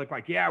smart. I look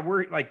like, yeah,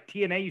 we're like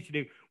TNA used to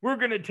do. We're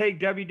going to take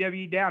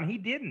WWE down. He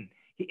didn't.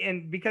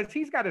 And because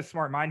he's got a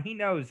smart mind, he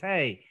knows,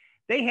 hey,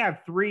 they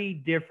have 3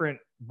 different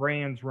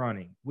brands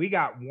running. We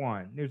got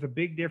one. There's a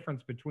big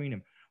difference between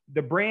them.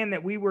 The brand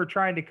that we were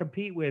trying to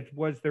compete with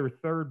was their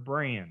 3rd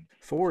brand.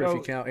 4 if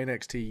you count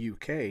NXT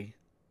UK.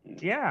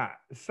 Yeah.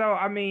 So,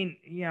 I mean,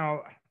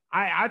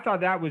 I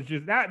thought that was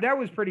just that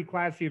was pretty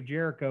classy of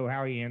Jericho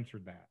how he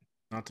answered that.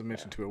 Not to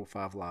mention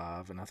 205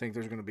 Live, and I think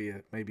there's going to be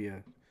maybe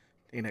a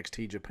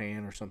NXT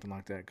Japan or something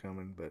like that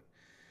coming. But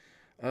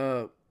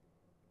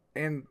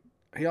and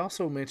he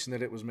also mentioned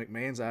that it was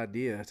McMahon's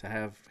idea to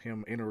have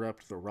him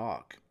interrupt The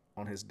Rock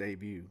on his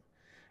debut.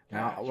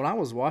 Now, when I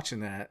was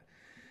watching that,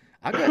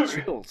 I got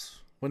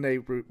chills when they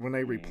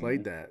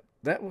replayed that.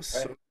 That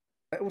was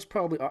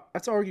probably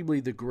that's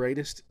arguably the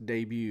greatest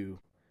debut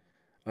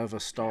of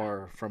a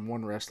star from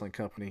one wrestling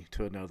company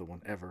to another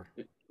one ever.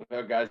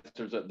 Well, guys,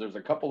 there's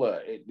a couple of,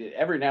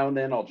 every now and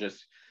then I'll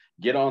just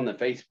get on the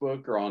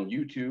Facebook or on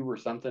YouTube or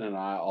something, and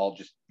I'll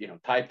just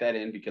type that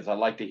in, because I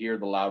like to hear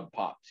the loud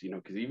pops,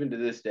 because even to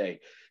this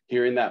day,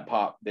 hearing that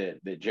pop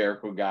that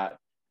Jericho got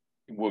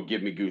will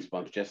give me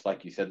goosebumps, just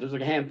like you said. There's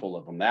a handful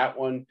of them. That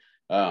one,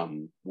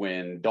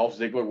 when Dolph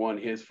Ziggler won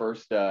his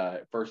first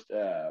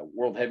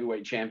World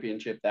Heavyweight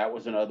Championship, that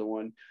was another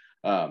one.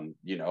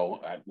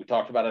 We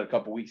talked about it a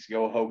couple weeks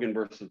ago, Hogan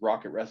versus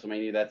Rock at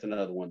WrestleMania. That's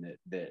another one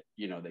that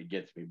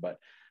gets me. But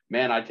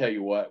man, I tell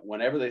you what,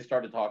 whenever they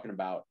started talking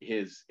about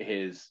his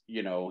journey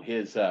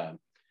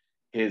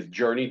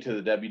to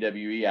the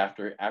WWE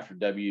after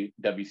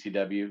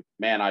WCW,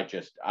 man, I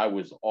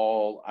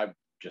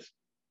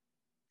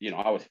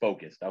was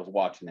focused. I was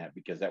watching that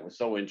because that was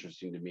so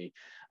interesting to me,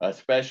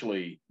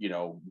 especially,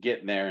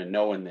 getting there and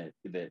knowing that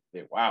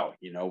wow,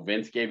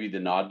 Vince gave you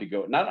the nod to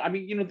go.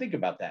 Think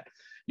about that.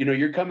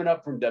 You're coming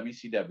up from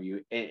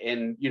WCW,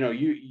 and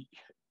you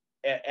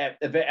at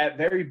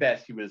very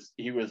best he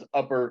was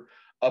upper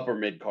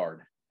mid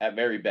card. at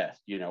very best.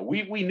 You know,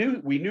 we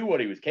knew what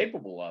he was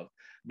capable of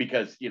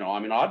because, you know, I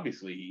mean,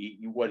 obviously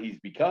what he's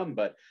become,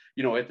 but,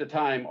 you know, at the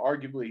time,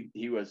 arguably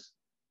he was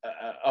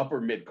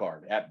upper mid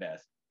card at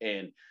best.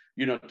 And,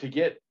 you know, to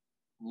get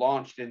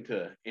launched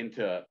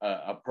into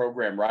a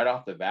program right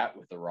off the bat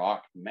with The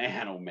Rock,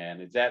 man, oh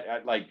man, is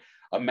that like,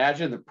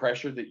 imagine the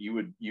pressure that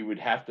you would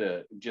have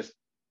to just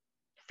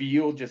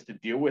feel just to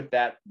deal with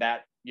that,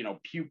 you know,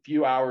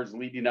 few hours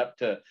leading up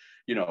to,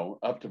 you know,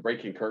 up to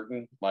breaking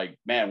curtain. Like,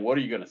 man, what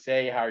are you going to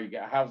say?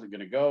 How's it going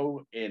to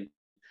go? And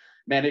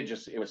man,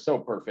 it was so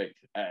perfect.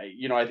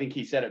 You know, I think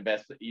he said it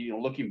best, you know,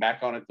 looking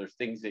back on it, there's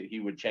things that he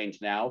would change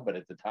now, but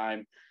at the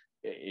time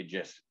it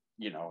just,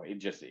 you know,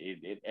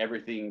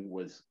 everything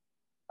was,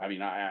 I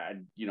mean,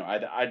 you know,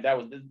 that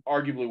was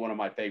arguably one of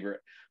my favorite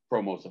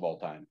promos of all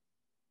time.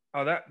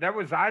 Oh, that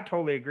was, I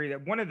totally agree,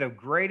 that one of the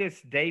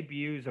greatest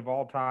debuts of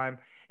all time.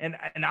 And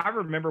I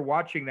remember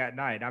watching that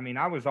night. I mean,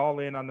 I was all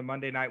in on the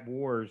Monday Night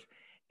Wars,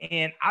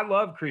 and I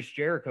love Chris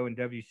Jericho in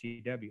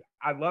WCW.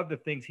 I love the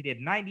things he did.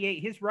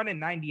 98, his run in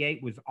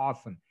 98 was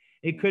awesome.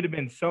 It could have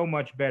been so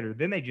much better.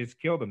 Then they just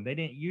killed him. They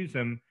didn't use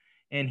him,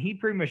 and he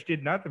pretty much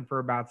did nothing for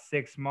about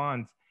 6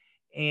 months.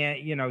 And,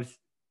 you know,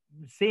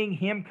 seeing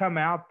him come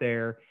out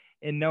there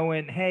and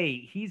knowing,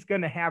 hey, he's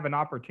going to have an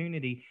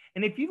opportunity.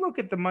 And if you look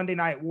at the Monday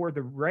Night War,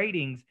 the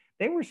ratings,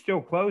 they were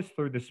still close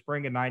through the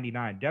spring of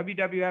 99.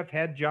 WWF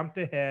had jumped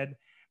ahead.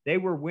 They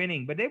were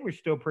winning, but they were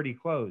still pretty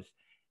close.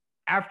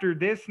 After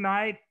this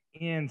night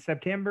in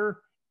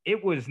September,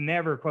 it was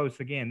never close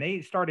again.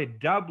 They started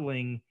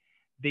doubling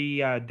the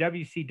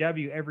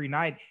WCW every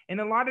night.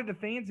 And a lot of the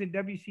fans in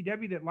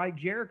WCW that liked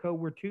Jericho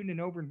were tuning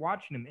over and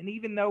watching him. And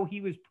even though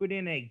he was put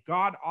in a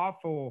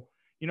god-awful,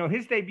 you know,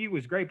 his debut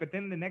was great, but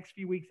then the next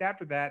few weeks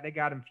after that, they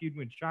got him feuding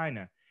with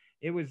China.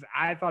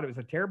 I thought it was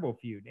a terrible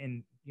feud.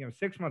 And, you know,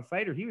 6 months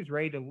later, he was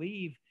ready to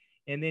leave.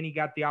 And then he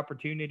got the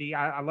opportunity.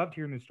 I loved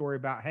hearing the story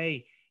about,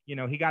 hey, you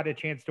know, he got a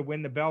chance to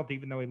win the belt,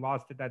 even though he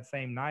lost it that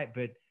same night.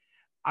 But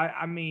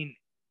I mean,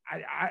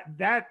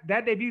 that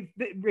debut,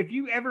 if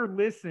you ever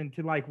listen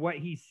to like what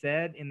he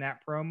said in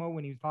that promo,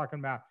 when he was talking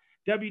about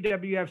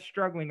WWF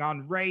struggling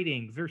on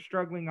ratings, they're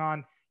struggling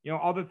on, you know,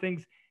 all the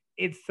things.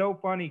 It's so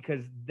funny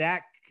because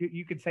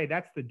you could say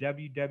that's the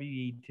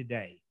WWE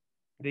today.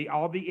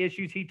 All the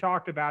issues he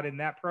talked about in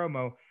that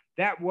promo,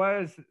 that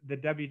was the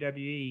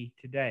WWE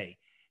today.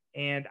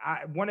 And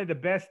one of the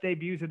best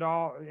debuts at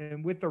all,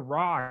 and with The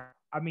Rock,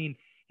 I mean,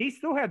 he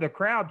still had the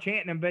crowd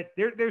chanting him, but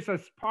there's a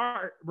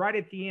part right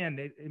at the end.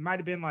 It might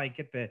have been like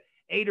at the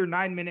 8 or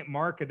 9 minute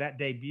mark of that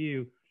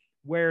debut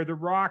where The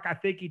Rock, I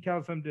think he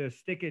tells him to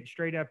stick it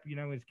straight up, you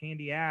know, his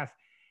candy ass.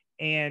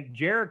 And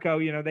Jericho,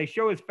 you know, they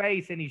show his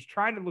face and he's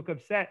trying to look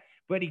upset,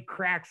 but he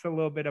cracks a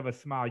little bit of a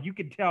smile. You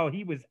could tell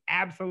he was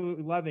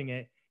absolutely loving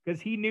it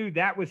because he knew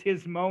that was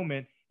his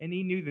moment and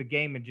he knew the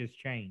game had just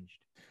changed.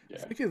 Yeah.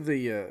 Think of the,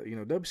 you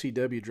know,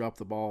 WCW dropped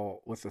the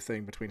ball with the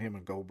thing between him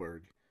and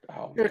Goldberg.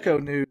 Oh, Jericho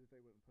knew they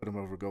wouldn't put him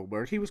over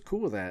Goldberg. He was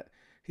cool with that.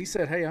 He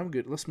said, hey, I'm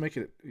good. Let's make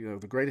it, you know,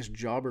 the greatest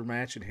jobber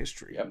match in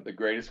history. Yep, the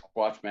greatest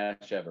squash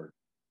match ever.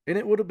 And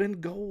it would have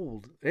been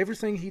gold.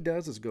 Everything he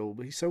does is gold,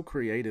 but he's so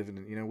creative.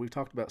 And, you know, we've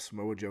talked about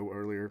Samoa Joe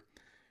earlier.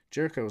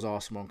 Jericho is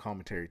awesome on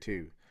commentary,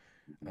 too.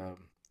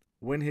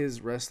 When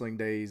his wrestling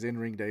days,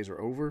 in-ring days are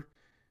over,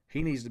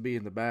 he needs to be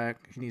in the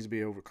back. He needs to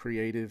be over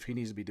creative. He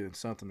needs to be doing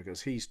something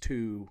because he's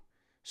too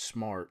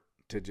smart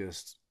to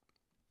just,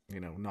 you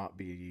know, not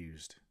be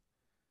used.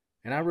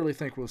 And I really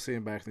think we'll see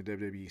him back in the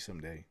WWE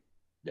someday.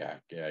 Yeah.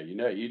 You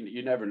know,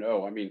 you never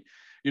know. I mean,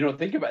 you know,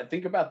 think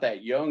about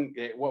that young.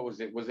 What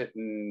was it? Was it?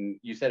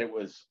 You said it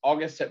was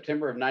August,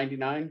 September of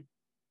 '99.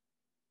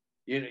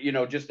 You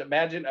know, just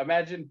imagine,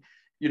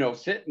 you know,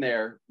 sitting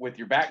there with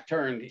your back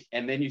turned,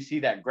 and then you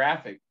see that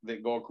graphic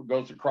that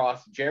goes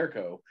across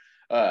Jericho,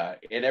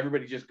 and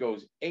everybody just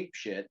goes ape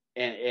shit.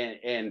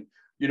 And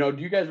you know,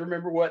 do you guys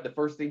remember what the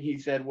first thing he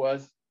said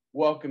was?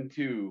 Welcome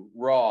to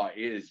Raw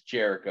is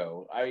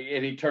Jericho.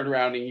 And he turned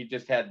around and he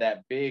just had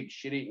that big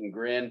shit-eating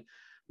grin.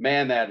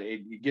 Man, that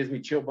it gives me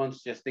chill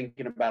bumps just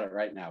thinking about it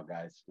right now,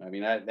 guys. I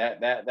mean,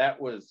 that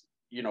was,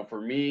 you know, for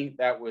me,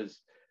 that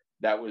was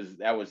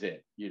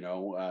it, you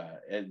know,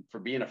 and for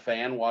being a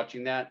fan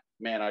watching that,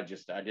 man, I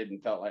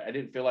didn't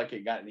feel like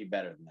it got any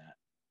better than that.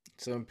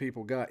 Some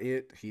people got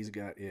it. He's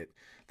got it.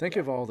 Think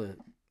of all the,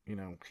 you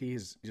know,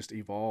 he's just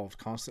evolved,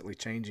 constantly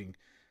changing,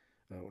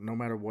 no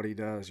matter what he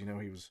does. You know,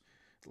 he was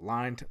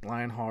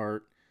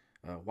Lionheart,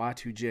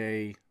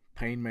 Y2J,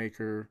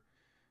 Painmaker,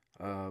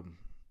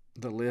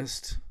 the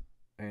list,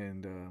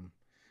 and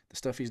the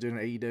stuff he's doing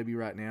at AEW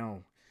right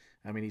now.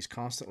 I mean, he's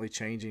constantly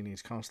changing.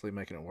 He's constantly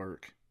making it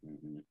work.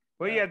 Mm-hmm.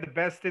 Well, he had the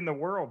best in the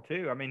world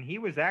too. I mean, he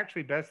was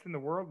actually best in the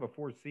world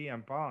before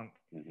CM Punk.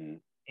 Mm-hmm.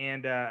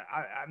 And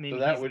I mean,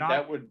 so he's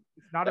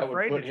not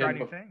afraid to try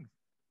new things.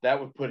 That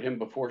would put him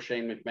before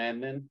Shane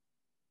McMahon then.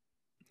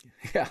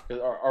 Yeah.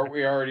 Are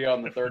we already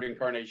on the third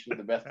incarnation of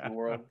the best in the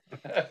world?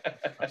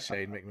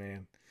 Shane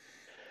McMahon.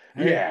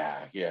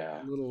 Hey,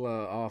 yeah. A little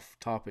off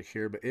topic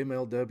here, but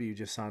MLW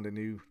just signed a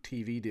new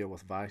TV deal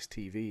with Vice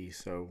TV.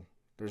 So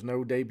There's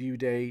no debut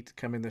date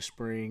coming this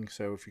spring,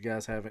 so if you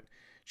guys haven't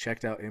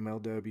checked out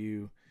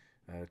MLW,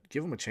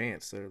 give them a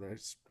chance.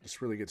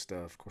 It's really good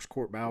stuff. Of course,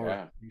 Court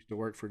Bauer used to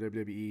work for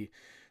WWE.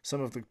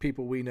 Some of the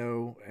people we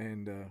know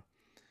and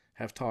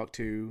have talked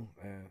to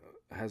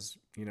has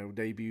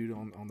debuted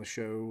on the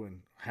show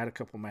and had a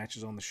couple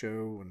matches on the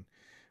show, and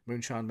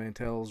Moonshine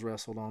Mantell's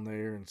wrestled on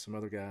there and some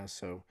other guys.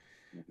 So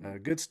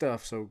good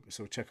stuff. So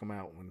check them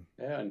out.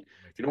 And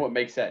you know what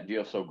makes that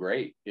deal so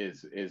great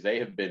is they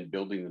have been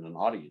building an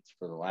audience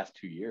for the last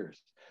 2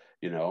 years.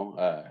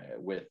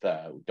 With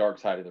Dark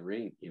Side of the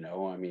Ring.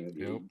 I mean.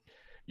 Yep.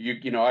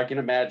 I can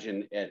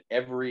imagine at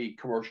every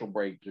commercial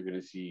break you're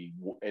going to see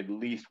at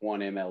least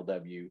one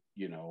MLW,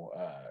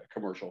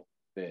 commercial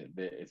that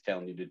it's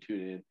telling you to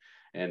tune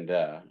in,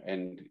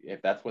 and if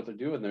that's what they're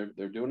doing,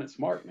 they're doing it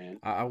smart, man.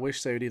 I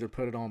wish they would either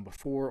put it on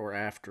before or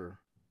after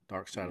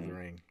Dark Side of the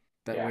Ring.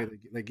 That way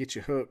they get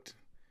you hooked.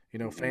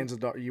 Fans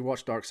of you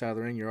watch Dark Side of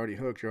the Ring, you're already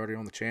hooked. You're already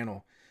on the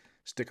channel.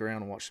 Stick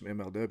around and watch some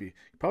MLW. You're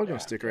probably going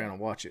to stick around and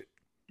watch it.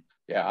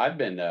 Yeah, I've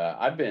been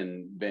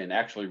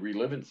actually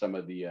reliving some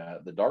of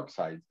the dark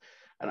sides,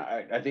 and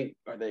I think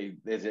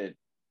is it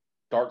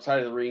Dark Side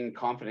of the Ring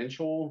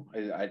Confidential?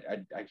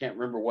 I can't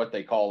remember what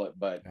they call it,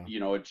 but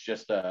it's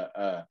just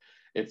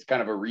it's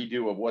kind of a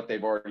redo of what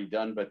they've already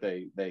done, but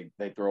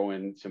they throw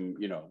in some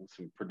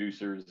some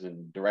producers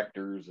and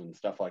directors and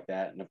stuff like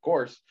that, and of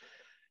course,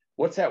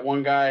 what's that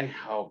one guy?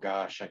 Oh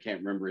gosh, I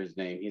can't remember his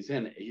name.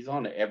 He's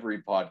on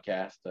every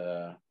podcast.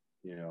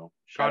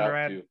 Shout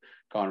out to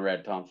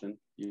Conrad Thompson.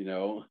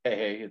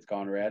 Hey, it's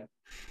Conrad,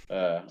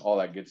 all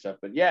that good stuff.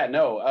 But yeah,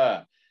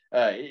 no,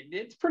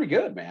 it's pretty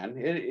good, man.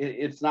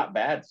 It's not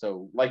bad.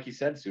 So like you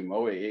said,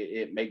 Sumo,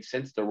 it makes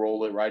sense to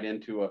roll it right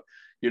into a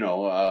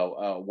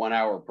 1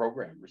 hour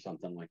program or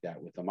something like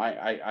that with them.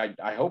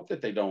 I hope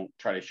that they don't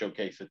try to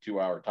showcase a 2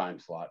 hour time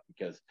slot,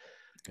 because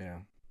I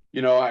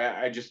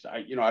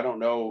don't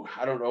know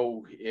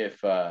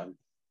if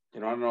I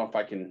don't know if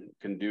I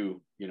can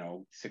do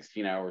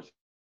 16 hours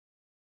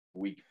a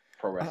week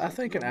pro wrestling. I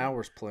think an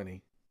hour's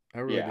plenty. I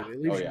really do.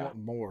 It leaves you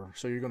wanting more,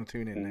 so you're going to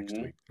tune in next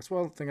week. That's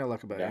one thing I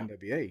like about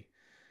NWA.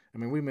 I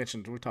mean,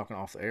 we're talking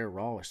off the air.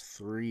 Raw is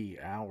 3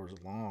 hours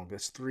long.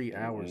 That's 3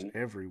 hours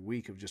every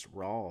week of just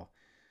Raw.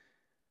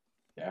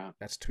 Yeah,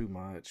 that's too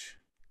much.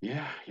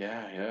 Yeah.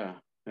 And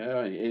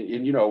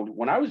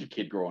when I was a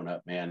kid growing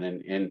up, man,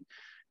 and in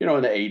the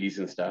 80s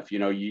and stuff,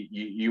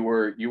 you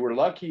were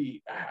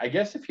lucky. I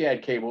guess if you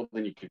had cable,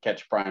 then you could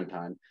catch prime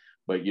time.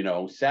 But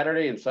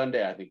Saturday and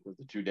Sunday, I think, was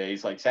the 2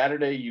 days. Like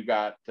Saturday, you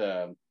got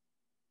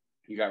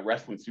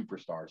Wrestling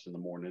Superstars in the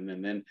morning,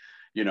 and then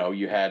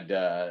you had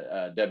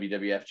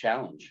WWF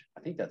Challenge.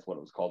 I think that's what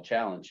it was called,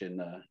 Challenge, in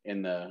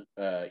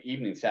the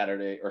evening,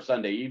 Saturday or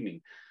Sunday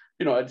evening.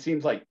 It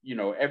seems like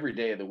every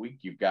day of the week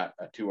you've got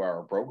a 2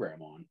 hour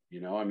program on.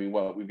 I mean,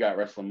 we've got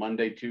Wrestling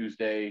Monday,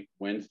 Tuesday,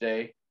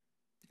 Wednesday,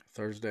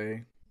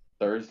 Thursday.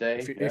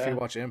 If you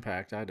watch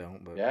Impact, I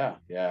don't, but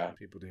yeah,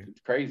 people do.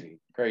 It's crazy,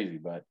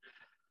 but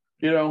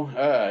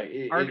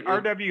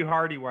RW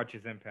Hardy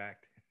watches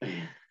Impact.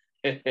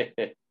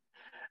 Hey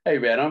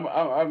man,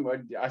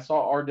 I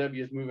saw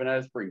RW's moving out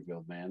of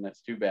Springfield, man.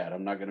 That's too bad.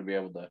 I'm not going to be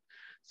able to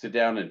sit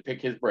down and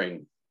pick his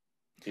brain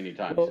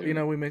anytime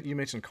soon. You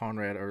mentioned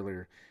Conrad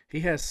earlier.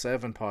 He has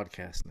 7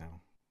 podcasts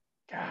now.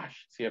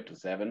 Gosh, is he up to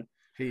 7?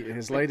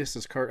 His latest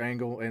is Kurt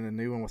Angle, and the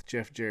new one with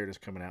Jeff Jarrett is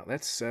coming out.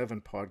 That's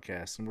 7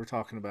 podcasts, and we're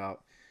talking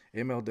about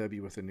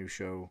MLW with a new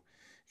show.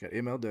 You got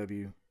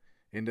MLW,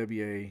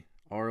 NWA,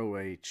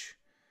 ROH,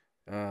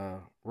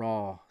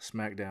 Raw,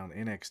 SmackDown,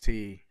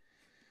 NXT.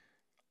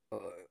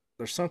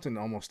 There's something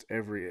almost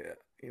every,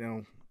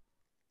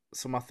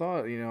 So my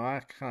thought,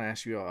 I kind of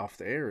asked you off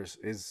the air,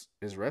 is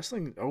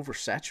wrestling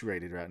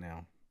oversaturated right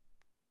now?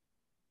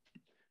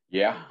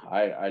 Yeah,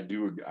 I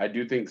do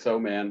think so,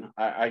 man.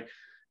 I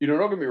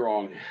don't get me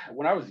wrong.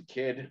 When I was a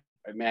kid,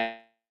 man,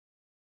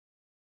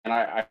 and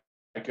I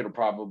could have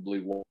probably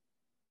worked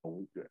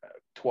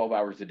 12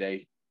 hours a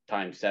day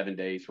times 7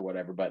 days or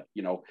whatever. But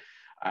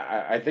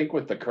I think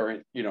with the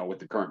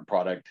current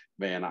product,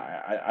 man,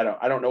 I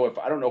don't know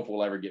if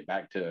we'll ever get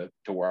back to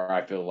where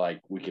I feel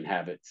like we can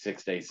have it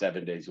 6 days,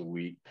 7 days a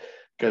week.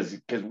 Because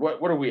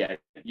what are we at?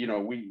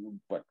 We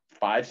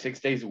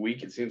 5-6 days a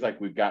week. It seems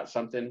like we've got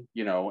something.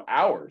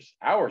 Hours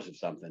of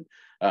something.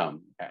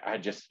 I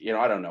just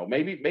I don't know.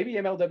 Maybe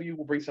MLW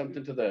will bring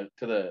something to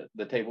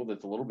the table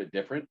that's a little bit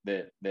different.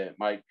 That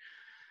might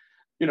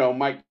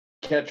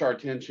catch our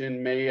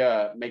attention,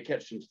 may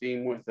catch some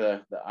steam with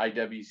the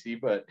IWC,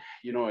 but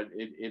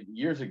it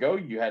years ago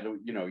you had to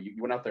you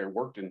went out there and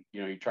worked, and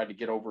you tried to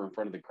get over in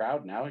front of the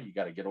crowd. Now you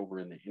got to get over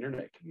in the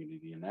internet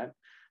community, and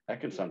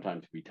that can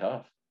sometimes be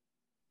tough.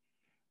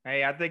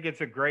 Hey, I think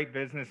it's a great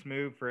business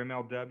move for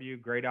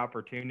MLW. Great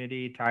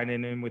opportunity, tied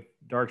in with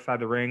Dark Side of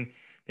the Ring.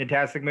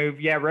 Fantastic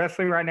move. Yeah,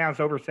 wrestling right now is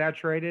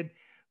oversaturated,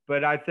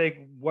 but I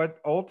think what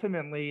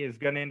ultimately is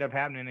going to end up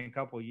happening in a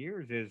couple of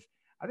years is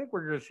I think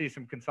we're going to see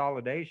some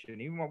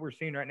consolidation. Even what we're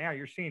seeing right now,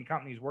 you're seeing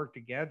companies work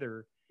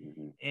together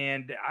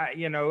And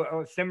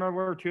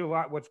similar to a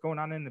lot what's going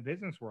on in the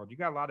business world, you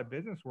got a lot of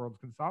business worlds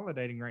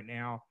consolidating right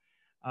now.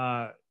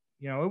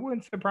 It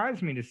wouldn't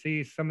surprise me to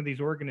see some of these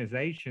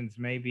organizations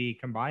maybe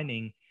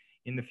combining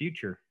in the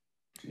future.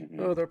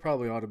 Oh, there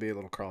probably ought to be a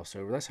little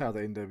crossover. That's how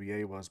the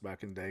NWA was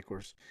back in the day. Of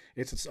course,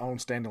 it's its own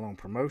standalone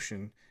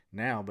promotion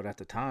now, but at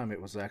the time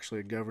it was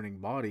actually a governing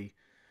body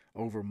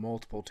over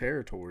multiple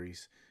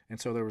territories, and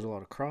so there was a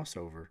lot of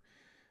crossover.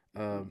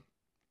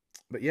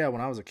 But yeah,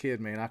 when I was a kid,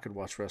 man, I could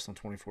watch wrestling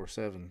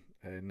 24/7,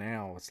 and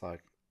now it's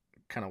like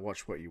kind of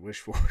watch what you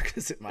wish for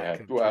because it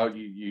might. Well,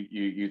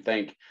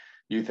 thank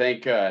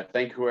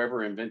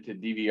whoever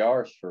invented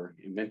DVRs for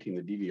inventing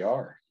the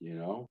DVR.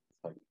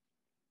 Like.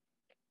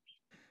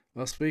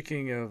 Well,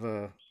 speaking of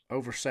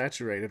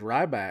oversaturated,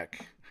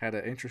 Ryback had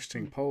an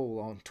interesting poll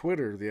on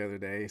Twitter the other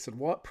day. He said,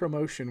 "What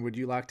promotion would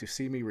you like to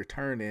see me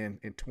return in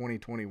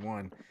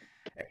 2021?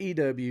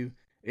 AEW,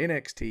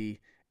 NXT,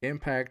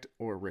 Impact,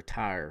 or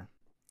retire?"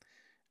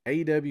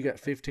 AEW got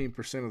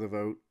 15% of the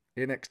vote,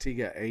 NXT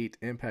got 8%,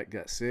 Impact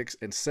got 6%,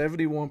 and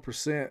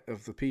 71%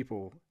 of the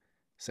people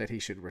said he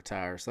should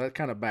retire. So that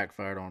kind of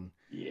backfired on.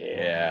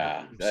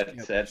 Yeah,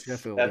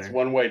 that's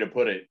one way to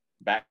put it.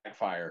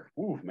 Backfire.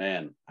 Ooh,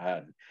 man.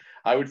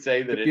 I would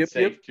say that it's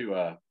safe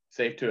to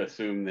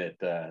assume that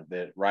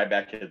that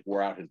Ryback has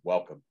wore out his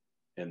welcome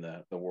in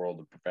the world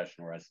of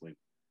professional wrestling.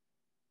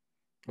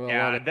 Well,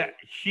 yeah, that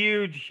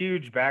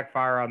huge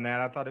backfire on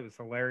that. I thought it was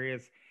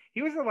hilarious.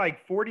 He was at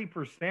like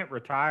 40%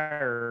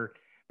 retired,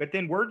 but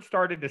then word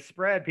started to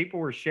spread. People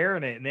were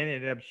sharing it, and then it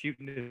ended up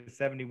shooting to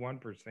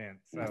 71%.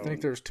 So I think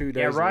there's 2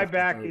 days. Yeah,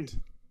 Ryback is.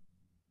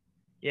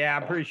 Yeah,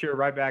 I'm pretty sure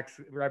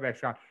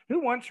Ryback's gone.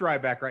 Who wants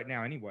Ryback right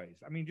now,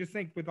 anyways? I mean, just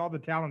think with all the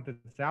talent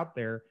that's out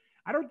there,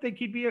 I don't think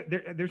he'd be.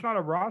 There's not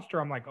a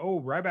roster. I'm like,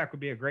 oh, Ryback would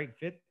be a great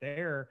fit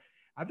there.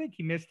 I think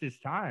he missed his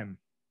time.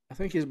 I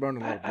think he's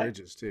burning a lot of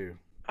bridges too.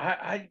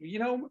 When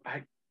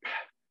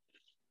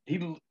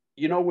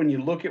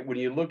you look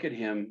at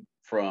him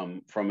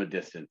from a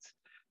distance,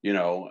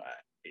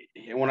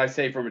 when I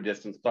say from a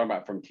distance, I'm talking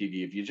about from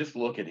TV. If you just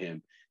look at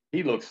him,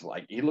 he looks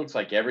like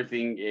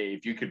everything.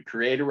 If you could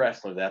create a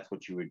wrestler, that's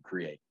what you would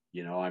create.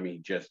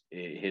 Just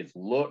his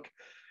look,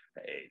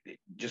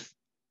 just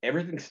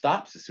everything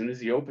stops as soon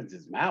as he opens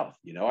his mouth.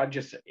 I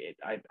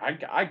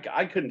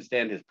couldn't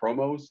stand his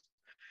promos.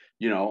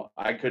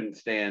 I couldn't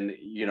stand.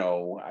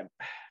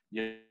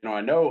 That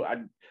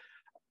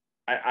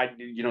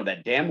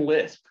damn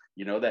lisp.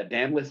 That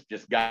damn lisp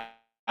just got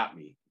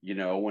me.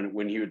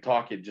 When he would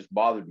talk, it just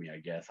bothered me. I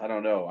guess I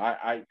don't know.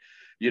 I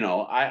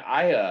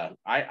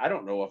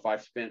don't know if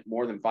I've spent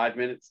more than 5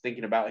 minutes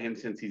thinking about him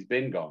since he's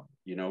been gone.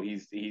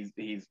 He's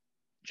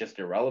just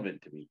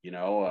irrelevant to me.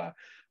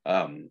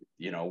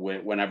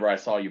 Whenever I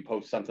saw you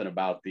post something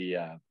about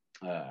the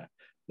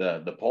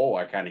poll,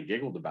 I kind of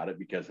giggled about it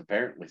because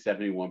apparently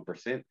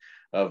 71%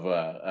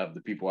 of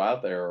the people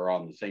out there are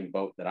on the same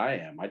boat that I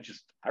am. I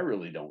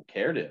really don't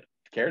care to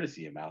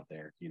see him out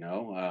there. He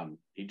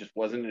just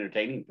wasn't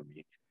entertaining for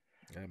me.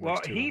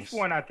 Well, he's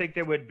one I think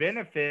that would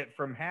benefit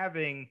from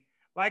having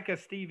like a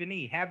Stephen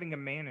E, having a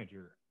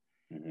manager.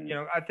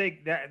 Mm-hmm. I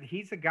think that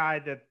he's a guy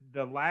that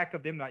the lack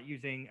of them not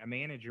using a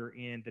manager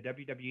in the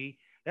WWE,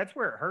 that's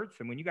where it hurts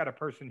him. When you got a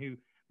person who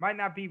might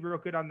not be real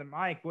good on the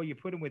mic, well, you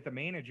put him with a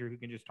manager who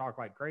can just talk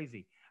like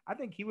crazy. I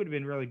think he would have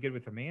been really good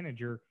with a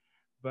manager,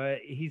 but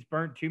he's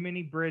burnt too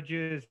many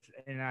bridges,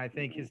 and I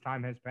think his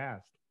time has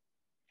passed.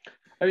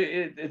 I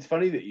mean, it's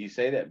funny that you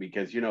say that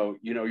because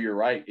you're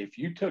right. If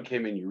you took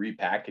him and you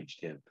repackaged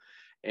him,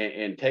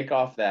 and take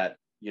off that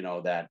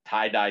that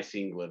tie-dye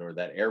singlet or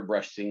that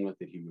airbrush singlet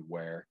that he would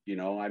wear,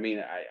 I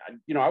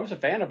was a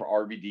fan of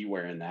RVD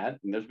wearing that,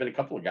 and there's been a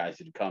couple of guys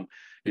that have come.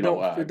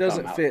 It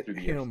doesn't fit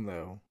him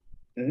though.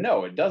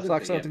 No, it doesn't. It's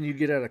like something you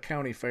get at a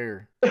county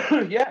fair.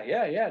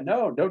 Yeah.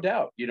 No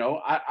doubt.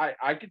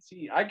 I could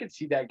see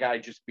that guy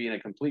just being a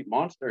complete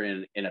monster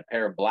in a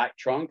pair of black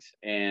trunks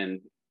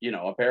and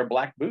a pair of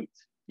black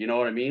boots. You know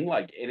what I mean?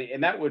 Like,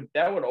 and that would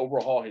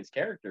overhaul his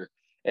character.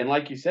 And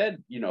like you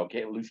said,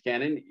 loose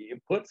cannon, you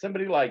put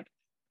somebody like,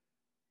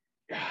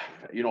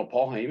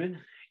 Paul Heyman,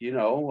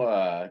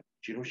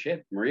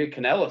 Maria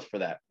Kanellis for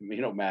that,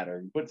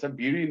 matter. Put some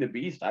Beauty and the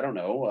Beast. I don't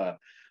know.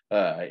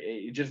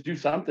 Just do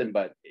something.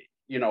 But,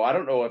 I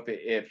don't know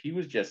if he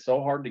was just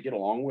so hard to get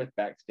along with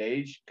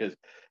backstage because,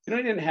 he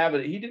didn't have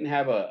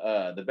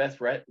the best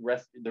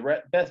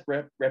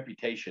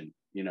reputation,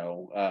 in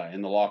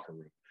the locker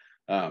room.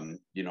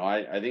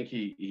 I think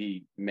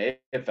he may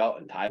have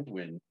felt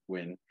entitled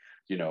when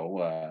he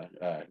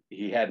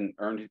hadn't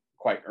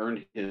quite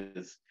earned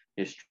his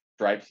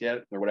stripes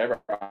yet or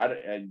whatever. I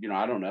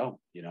don't know.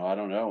 I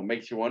don't know. It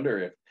makes you wonder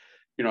if,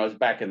 it was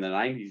back in the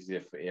 90s,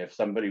 if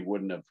somebody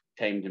wouldn't have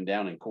tamed him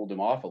down and cooled him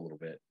off a little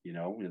bit, in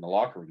the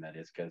locker room, that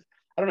is, because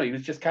I don't know. He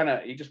just kind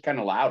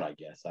of loud, I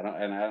guess. I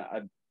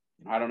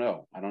don't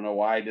know. I don't know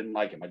why I didn't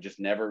like him. I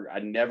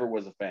never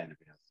was a fan of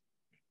his.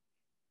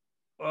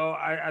 Well,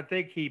 I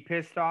think he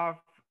pissed off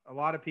a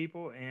lot of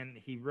people, and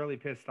he really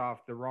pissed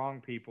off the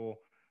wrong people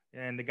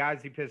And the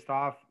guys he pissed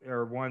off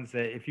are ones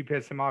that if you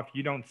piss him off,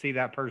 you don't see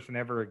that person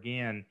ever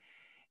again.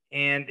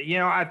 And,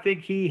 I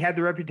think he had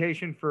the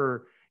reputation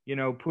for,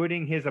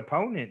 putting his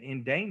opponent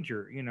in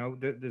danger.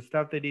 The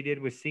stuff that he did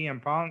with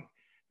CM Punk,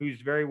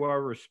 who's very well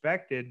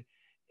respected.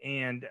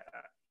 And,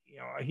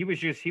 he was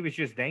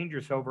just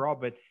dangerous overall,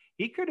 but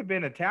he could have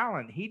been a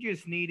talent. He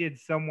just needed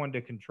someone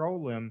to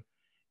control him.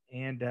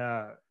 And,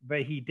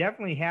 but he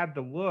definitely had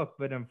the look,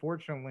 but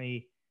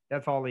unfortunately,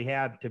 that's all he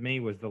had to me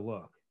was the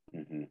look.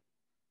 Mm-hmm.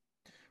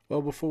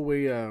 Well, before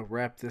we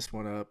wrap this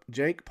one up,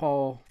 Jake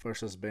Paul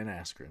versus Ben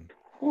Askren.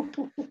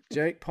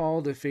 Jake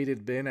Paul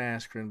defeated Ben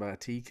Askren by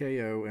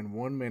TKO in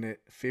 1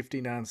 minute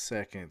 59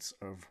 seconds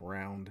of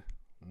round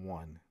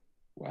 1.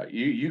 Wow,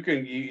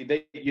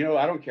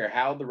 I don't care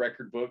how the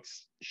record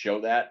books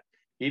show that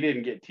he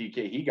didn't get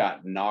TK. He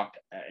got knocked.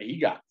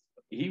 He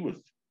was,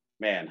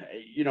 man.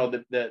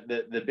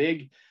 The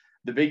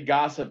big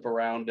gossip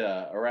around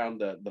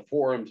the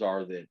forums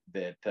are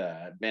that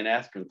Ben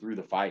Askren threw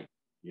the fight.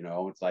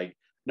 It's like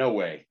no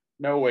way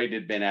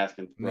did Ben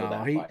Askren throw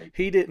that fight.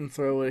 He didn't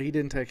throw it. He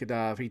didn't take a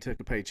dive. He took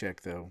a paycheck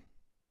though.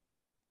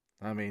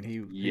 I mean, he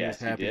was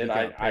happy he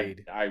got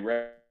paid. I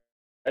read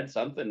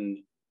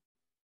something.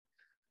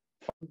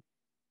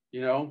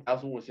 That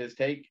was his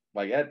take.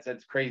 Like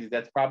that's crazy.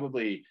 That's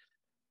probably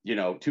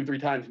 2-3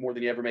 times more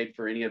than he ever made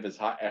for any of his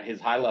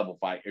high level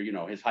fight or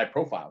his high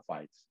profile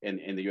fights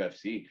in the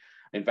UFC.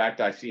 In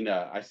fact, I seen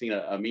a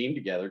meme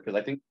together because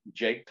I think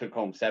Jake took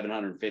home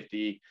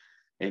 750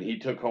 and he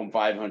took home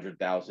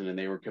 500,000, and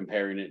they were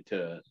comparing it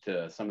to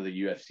some of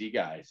the UFC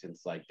guys. And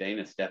it's like,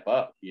 Dana, step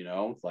up.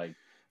 It's like,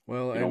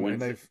 well, and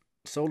they've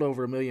sold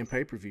over 1 million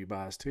pay-per-view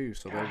buys too,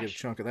 so they'll get a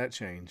chunk of that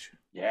change.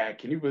 Yeah,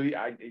 can you believe?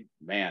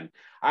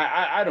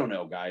 I don't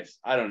know, guys.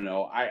 I don't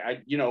know.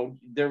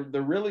 They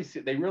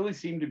really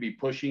seem to be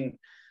pushing,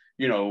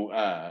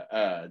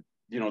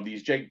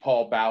 these Jake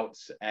Paul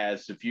bouts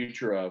as the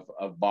future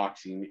of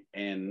boxing.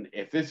 And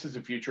if this is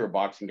the future of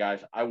boxing,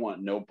 guys, I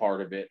want no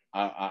part of it.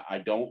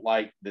 I don't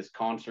like this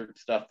concert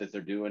stuff that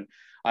they're doing.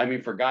 I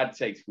mean, for God's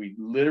sakes, we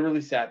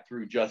literally sat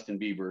through Justin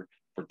Bieber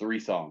for 3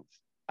 songs.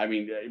 I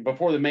mean,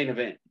 before the main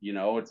event,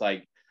 it's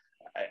like,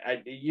 I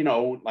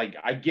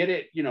get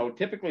it.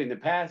 Typically in the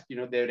past, they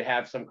would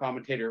have some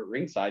commentator at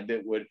ringside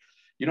that would,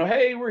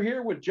 hey, we're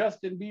here with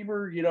Justin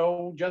Bieber,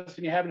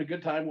 Justin, you having a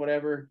good time,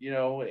 whatever,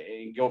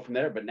 and go from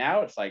there. But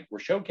now it's like we're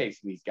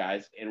showcasing these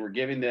guys and we're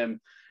giving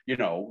them,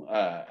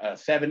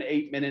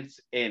 7-8 minutes,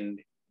 and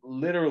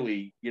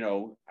literally,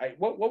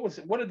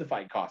 what did the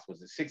fight cost?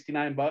 Was it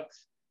 $69?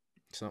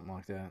 Something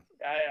like that.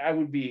 I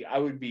would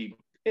be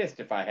pissed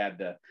if I had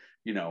to,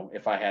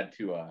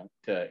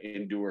 to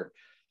endure,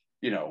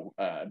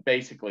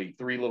 basically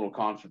 3 little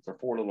concerts or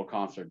 4 little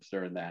concerts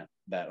during that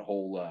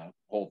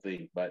whole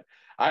thing. But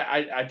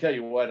I tell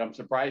you what, I'm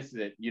surprised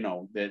that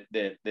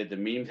that the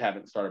memes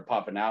haven't started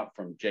popping out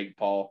from Jake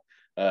Paul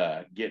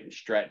getting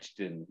stretched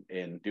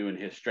and doing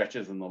his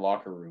stretches in the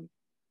locker room.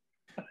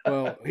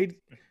 Well,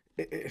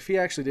 if he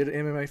actually did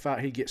an MMA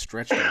fight, he'd get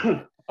stretched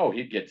out. Oh,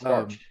 he'd get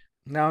starched.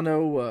 Now I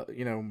know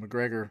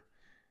McGregor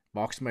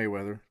boxed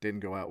Mayweather,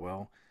 didn't go out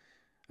well.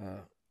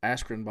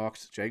 Askren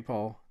boxed Jake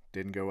Paul,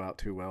 didn't go out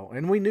too well.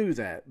 And we knew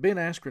that. Ben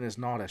Askren is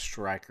not a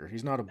striker.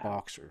 He's not a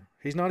boxer.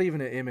 He's not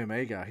even an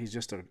MMA guy. He's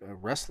just a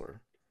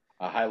wrestler.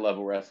 A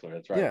high-level wrestler,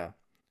 that's right. Yeah.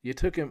 You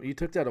took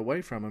that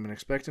away from him and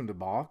expect him to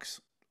box.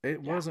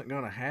 It wasn't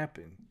going to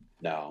happen.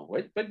 No,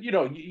 but you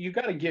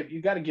got to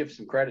give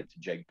some credit to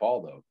Jake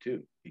Paul though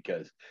too,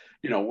 because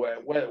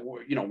whether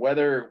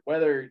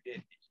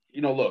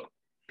look,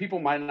 people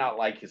might not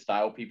like his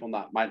style, people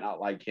might not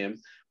like him,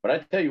 but I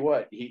tell you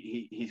what,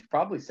 he's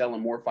probably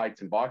selling more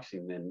fights in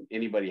boxing than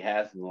anybody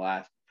has in the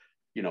last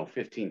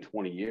 15,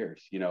 20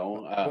 years.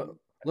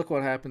 Look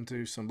what happened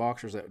to some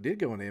boxers that did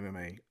go into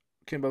MMA.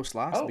 Kimbo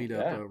Slice beat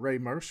up Ray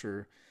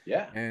Mercer.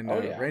 Yeah. And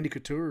Randy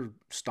Couture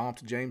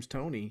stomped James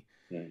Toney.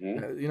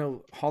 Mm-hmm.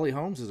 Holly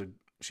Holmes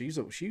she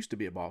used to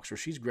be a boxer.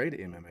 She's great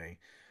at MMA.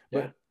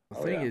 But the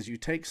thing is, you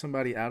take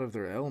somebody out of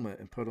their element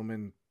and put them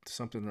in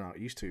something they're not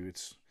used to.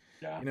 It's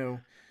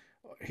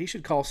he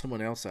should call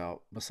someone else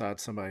out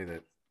besides somebody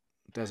that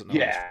doesn't know.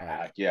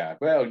 Yeah.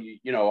 Well,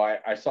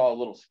 I saw a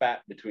little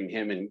spat between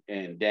him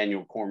and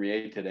Daniel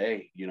Cormier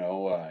today.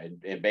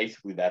 And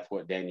basically that's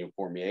what Daniel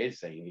Cormier is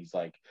saying. He's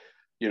like,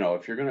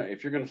 if you're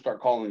gonna start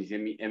calling these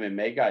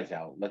MMA guys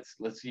out, let's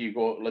see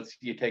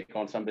you take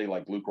on somebody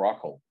like Luke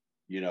Rockhold,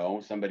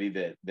 somebody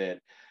that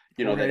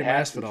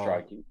has some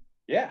striking.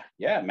 Yeah,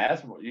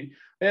 Masvidal.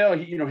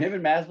 Him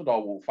and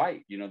Masvidal won't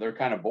fight. They're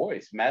kind of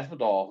boys.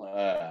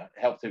 Masvidal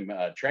helped him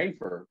train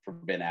for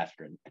Ben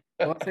Askren.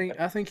 Well,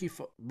 I think he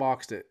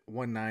boxed at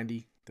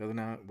 190 the other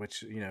night,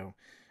 which in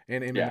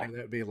MMA that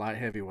would be a light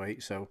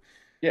heavyweight. So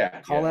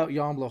call out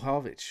Jan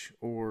Blachowicz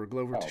or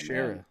Glover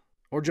Teixeira.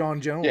 Or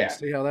John Jones. Yeah.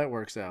 See how that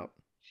works out.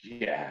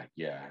 Yeah.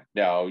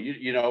 No,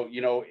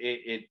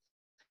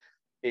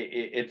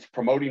 it's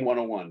promoting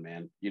 101,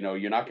 man.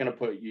 You're not going to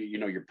put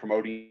you're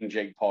promoting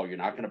Jake Paul. You're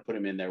not going to put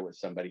him in there with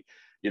somebody.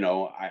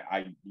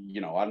 I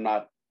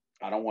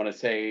don't want to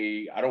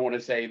say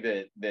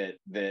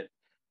that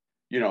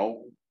you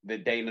know,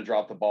 that Dana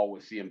dropped the ball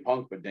with CM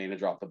Punk, but Dana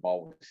dropped the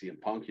ball with CM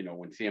Punk. You know,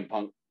 when CM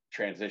Punk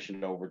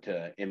transitioned over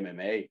to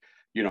MMA,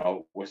 you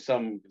know, with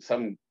some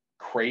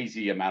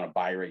crazy amount of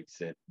buy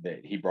rates that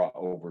he brought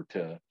over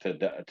to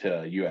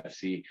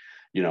UFC,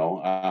 you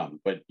know,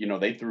 but you know,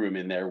 they threw him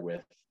in there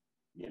with,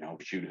 you know,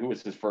 shoot, who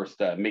was his first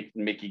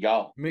Mickey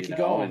Gall? Mickey You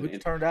Gall, know, who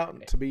turned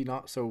out to be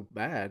not so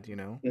bad, you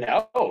know.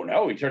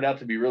 no, he turned out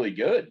to be really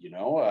good, you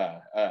know,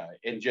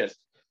 and just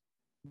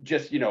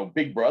you know,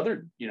 big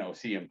brother, you know,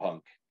 CM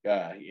Punk,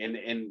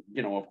 and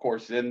you know, of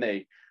course, then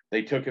they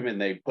took him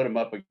and they put him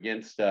up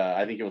against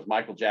I think it was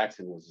Michael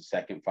Jackson was the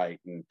second fight,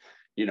 and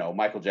you know,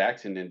 Michael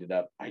Jackson ended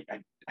up I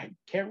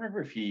can't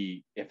remember if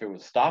it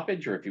was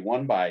stoppage or if he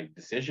won by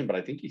decision, but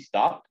I think he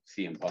stopped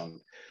CM Punk.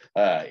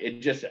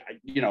 It just,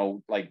 you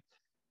know, like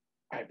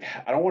I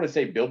don't want to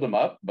say build him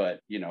up,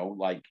 but you know,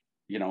 like,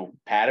 you know,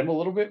 pat him a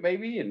little bit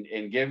maybe,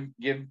 and give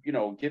you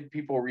know, give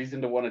people a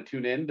reason to want to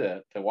tune in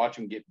to watch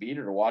him get beat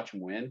or to watch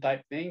him win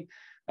type thing.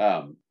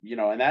 You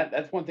know, and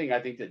that's one thing I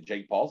think that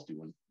Jake Paul's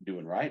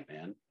doing right,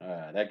 man.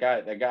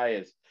 That guy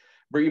is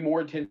bringing more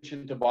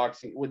attention to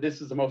boxing. Well,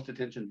 this is the most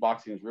attention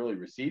boxing has really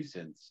received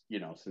since, you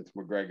know, since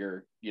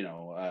McGregor, you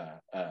know,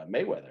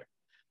 Mayweather,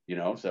 you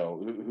know,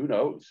 so who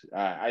knows?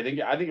 I think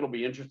it'll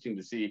be interesting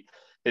to see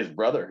his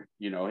brother.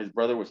 You know, his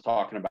brother was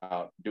talking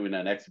about doing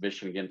an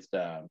exhibition against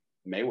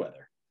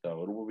Mayweather,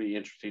 so it will be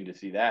interesting to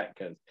see that,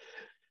 because,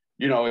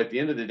 you know, at the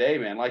end of the day,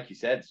 man, like you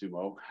said,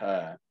 Sumo,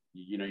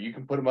 you know, you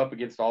can put him up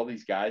against all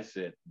these guys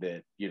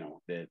that you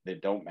know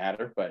that don't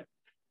matter, but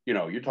you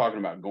know, you're talking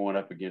about going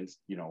up against,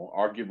 you know,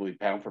 arguably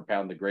pound for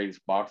pound the greatest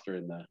boxer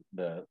in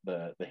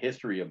the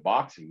history of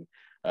boxing.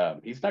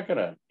 He's not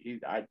gonna.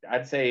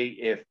 I'd say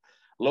if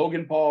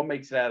Logan Paul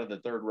makes it out of the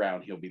third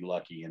round, he'll be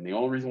lucky. And the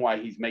only reason why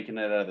he's making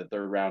it out of the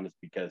third round is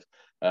because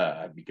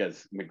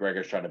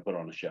McGregor's trying to put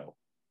on a show.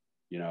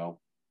 You know,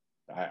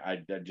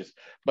 I just,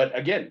 but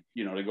again,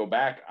 you know, to go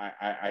back,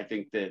 I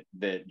think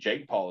that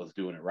Jake Paul is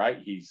doing it right.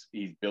 He's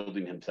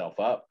building himself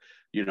up,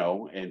 you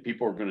know, and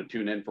people are going to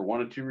tune in for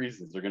one of two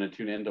reasons. They're going to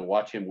tune in to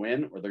watch him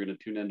win, or they're going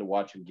to tune in to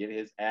watch him get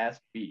his ass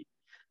beat.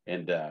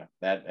 And that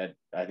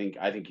I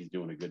think he's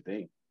doing a good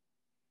thing.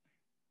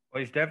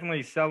 Well, he's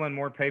definitely selling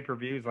more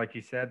pay-per-views, like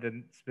you said,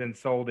 than it's been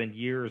sold in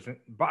years.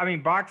 I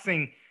mean,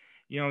 boxing,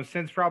 you know,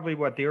 since probably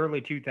the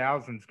early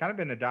 2000s, kind of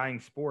been a dying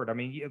sport. I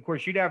mean, of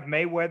course, you'd have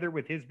Mayweather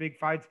with his big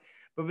fights,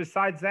 but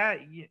besides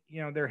that, you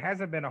know, there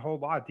hasn't been a whole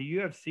lot. The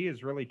UFC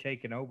has really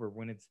taken over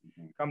when it's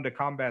come to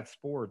combat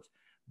sports.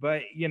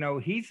 But you know,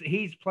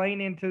 he's playing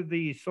into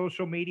the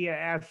social media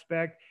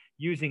aspect,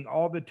 using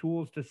all the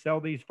tools to sell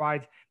these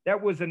fights.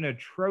 That was an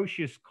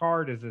atrocious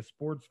card as a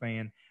sports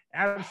fan,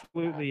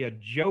 absolutely a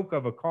joke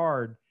of a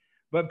card.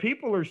 But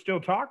people are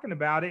still talking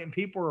about it, and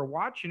people are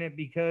watching it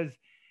because,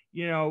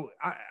 you know,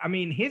 I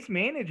mean, his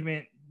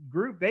management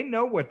group, they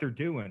know what they're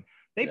doing.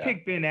 They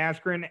picked Ben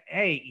Askren.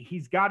 Hey,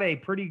 he's got a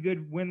pretty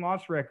good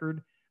win-loss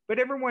record, but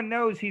everyone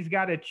knows he's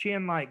got a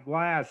chin like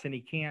glass, and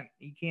he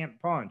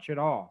can't punch at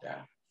all. Yeah.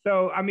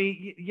 So, I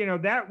mean, you know,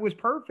 that was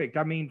perfect.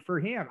 I mean,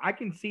 for him, I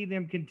can see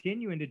them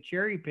continuing to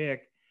cherry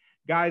pick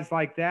guys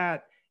like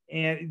that,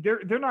 and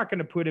they're not going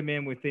to put him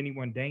in with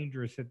anyone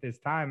dangerous at this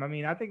time. I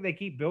mean, I think they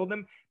keep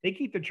building, they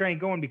keep the train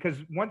going, because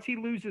once he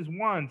loses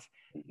once,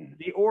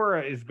 the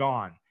aura is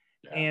gone.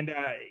 Yeah. And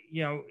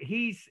you know,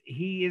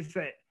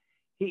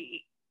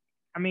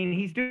 I mean,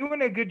 he's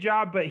doing a good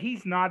job, but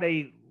he's not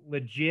a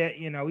legit,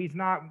 you know, he's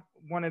not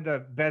one of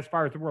the best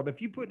fighters in the world.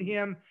 If you put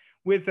him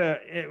with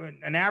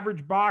an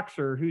average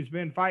boxer who's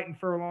been fighting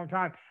for a long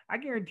time, I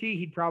guarantee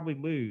he'd probably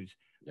lose.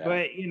 Yeah.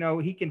 But, you know,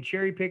 he can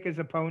cherry pick his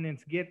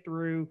opponents, get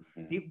through.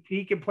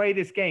 He can play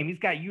this game. He's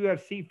got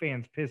UFC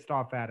fans pissed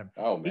off at him.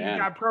 Oh, man. He's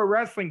got pro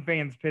wrestling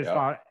fans pissed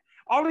off.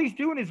 All he's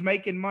doing is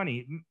making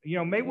money. You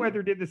know,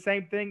 Mayweather did the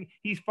same thing.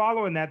 He's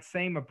following that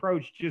same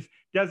approach, just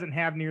doesn't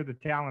have near the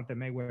talent that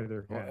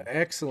Mayweather has. Well,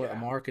 excellent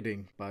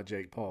marketing by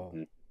Jake Paul.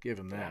 Give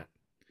him that.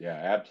 Yeah,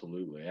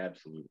 absolutely.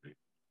 Absolutely.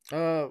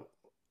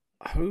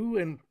 Who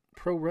in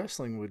pro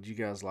wrestling would you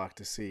guys like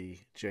to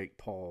see Jake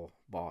Paul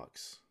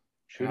box?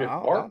 Shoot, if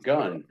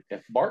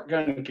Bart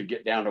Gunn could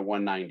get down to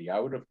 190, I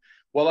would have.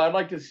 Well, I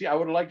would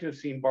have liked to have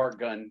seen Bart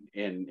Gunn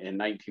in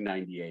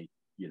 1998.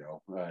 You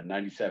know,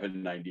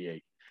 97,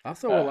 98. I'll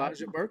throw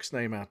Elijah Burke's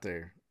name out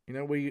there. You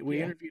know,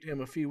 we interviewed him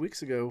a few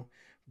weeks ago.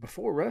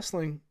 Before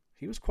wrestling,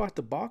 he was quite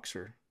the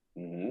boxer.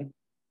 Mm-hmm.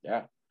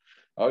 Yeah.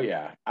 Oh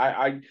yeah.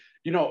 I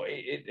you know,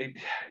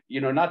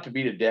 you know, not to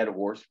beat a dead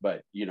horse,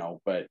 but you know,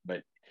 but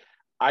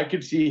I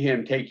could see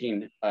him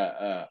taking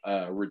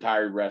a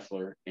retired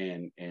wrestler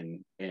and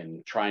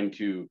trying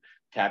to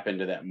tap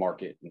into that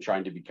market and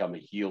trying to become a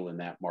heel in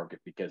that market,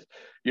 because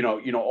you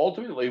know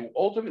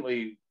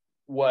ultimately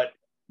what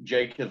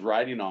Jake is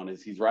riding on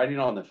is he's riding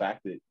on the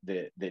fact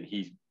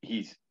that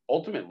he's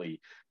ultimately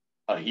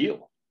a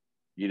heel.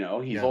 You know,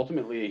 he's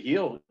ultimately a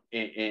heel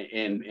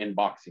in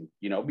boxing,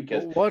 you know,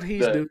 because what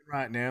he's doing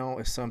right now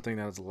is something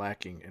that is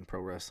lacking in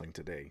pro wrestling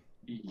today.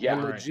 Yeah.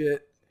 A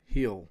legit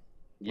heel.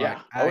 Yeah.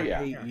 Like, Oh I yeah.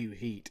 hate you,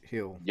 Heat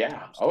Hill. Yeah.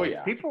 type Oh stuff.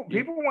 yeah. People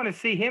want to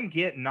see him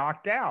get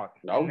knocked out.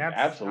 Oh, And that's,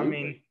 absolutely. I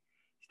mean,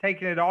 he's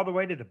taking it all the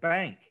way to the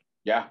bank.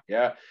 Yeah,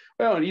 yeah.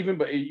 Well, and even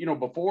but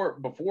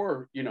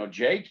before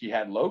Jake, you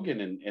had Logan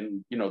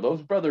and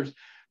those brothers.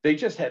 They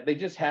just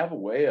have a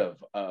way of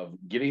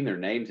getting their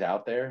names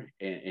out there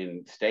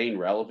and staying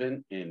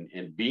relevant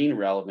and being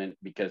relevant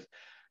because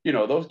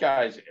those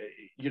guys,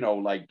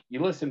 like you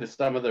listen to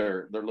some of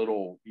their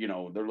little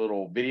their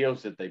little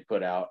videos that they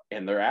put out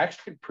and they're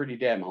actually pretty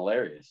damn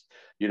hilarious.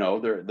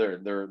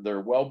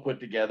 They're well put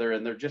together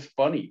and they're just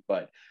funny,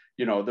 but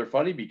they're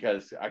funny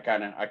because I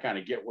kind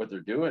of get what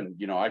they're doing.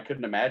 I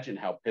couldn't imagine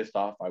how pissed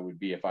off I would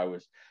be if I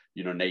was,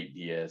 Nate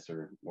Diaz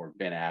or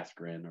Ben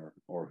Askren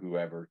or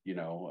whoever,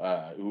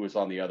 who was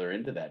on the other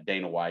end of that,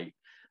 Dana White.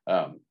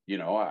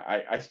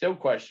 I still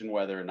question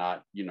whether or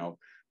not,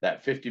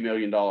 that $50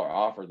 million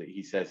offer that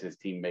he says his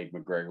team made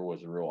McGregor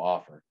was a real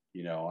offer.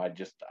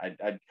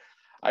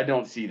 I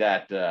don't see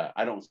that.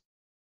 I don't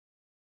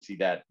see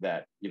that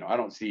I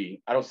don't see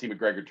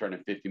McGregor turning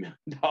 $50 million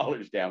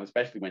down,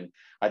 especially when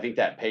I think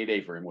that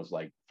payday for him was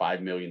like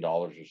 $5 million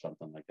or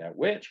something like that.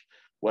 Which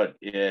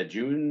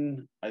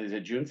June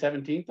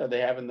 17th? Are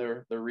they having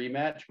their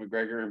rematch,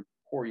 McGregor and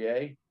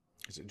Poirier?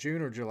 Is it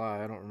June or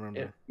July? I don't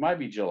remember. It might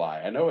be July.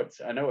 I know it's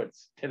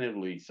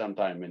tentatively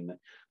sometime in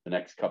the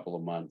next couple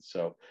of months.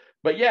 So,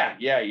 but yeah.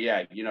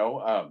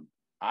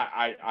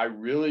 I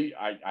really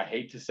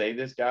hate to say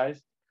this,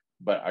 guys,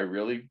 but I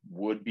really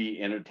would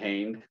be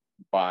entertained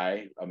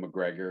by a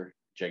McGregor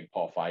Jake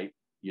Paul fight.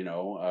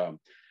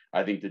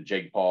 I think that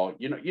Jake Paul,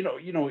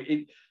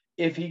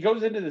 if he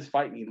goes into this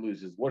fight and he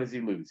loses, what does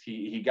he lose?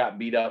 He got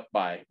beat up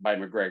by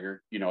McGregor.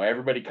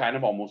 Everybody kind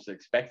of almost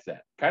expects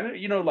that. Kind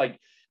of,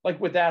 like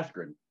with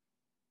Askren.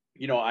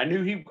 I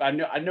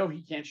know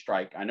he can't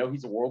strike. I know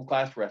he's a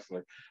world-class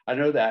wrestler. I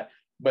know that.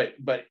 But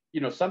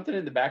something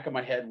in the back of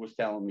my head was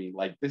telling me,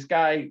 like, this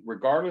guy,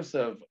 regardless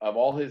of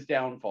all his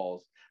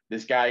downfalls,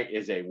 this guy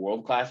is a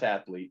world-class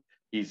athlete.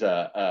 He's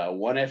a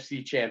ONE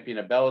FC champion,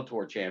 a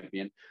Bellator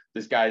champion.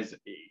 This guy's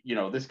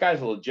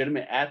a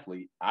legitimate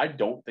athlete. I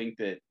don't think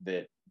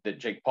that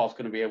Jake Paul's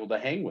going to be able to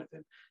hang with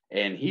him,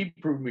 and he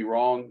proved me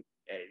wrong.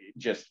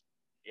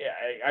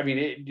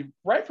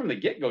 Right from the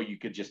get-go, you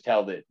could just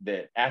tell that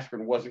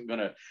Askren wasn't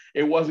gonna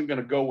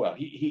go well.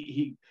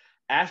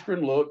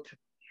 Askren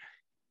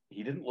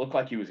he didn't look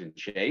like he was in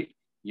shape.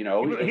 He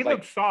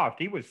looked soft.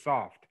 He was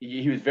soft.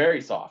 He was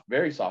very soft,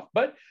 very soft.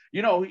 But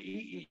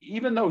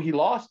even though he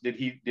lost, did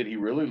he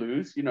really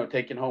lose?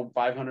 Taking home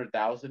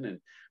 $500,000, and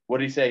what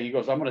did he say? He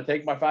goes, "I'm going to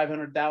take my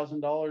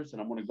 $500,000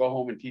 and I'm going to go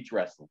home and teach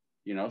wrestling."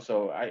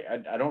 So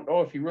I don't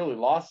know if he really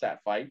lost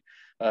that fight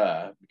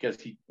because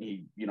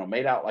he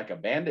made out like a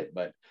bandit.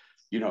 But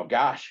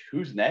gosh,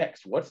 who's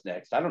next? What's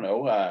next? I don't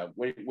know.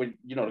 When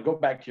to go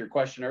back to your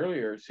question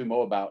earlier,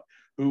 Sumo, about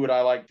who would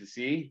I like to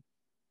see?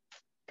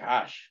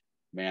 Gosh,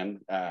 man,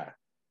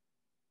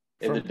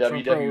 in the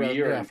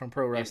WWE from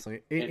pro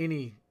wrestling,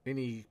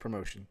 any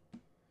promotion.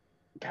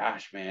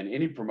 Gosh, man,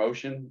 any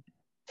promotion.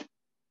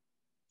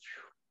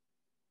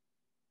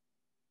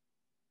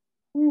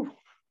 Whew.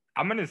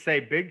 I'm gonna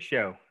say Big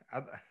Show.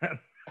 I'm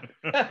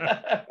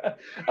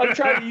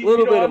trying to,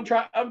 little bit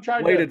I'm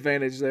trying weight to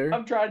advantage there.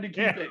 I'm trying to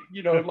keep it,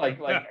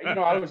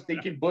 I was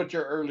thinking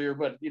Butcher earlier,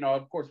 but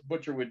of course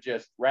Butcher would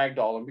just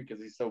ragdoll him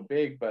because he's so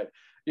big. But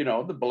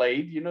the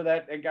Blade,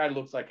 that guy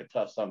looks like a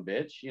tough son of a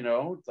bitch.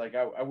 It's like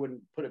I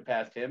wouldn't put it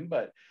past him,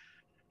 but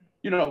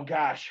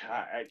gosh,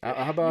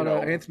 how about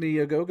Anthony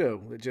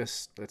Ogogo?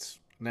 That's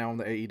now on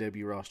the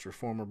AEW roster,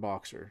 former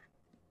boxer.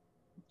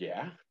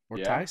 Yeah. Or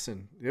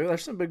Tyson.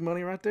 There's some big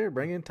money right there.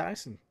 Bring in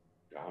Tyson.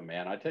 Oh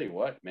man, I tell you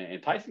what, man,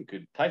 and Tyson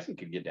could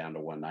get down to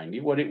 190.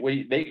 What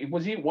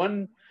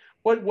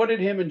did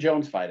him and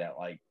Jones fight at?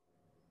 Like,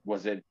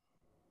 was it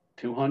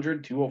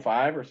 200,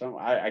 205 or something?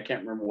 I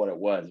can't remember what it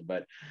was,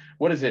 but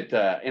what is it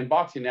in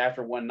boxing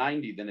after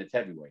 190? Then it's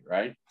heavyweight,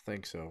 right? I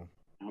think so.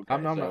 Okay,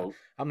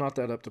 I'm not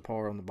that up to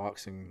par on the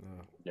boxing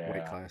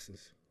weight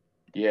classes.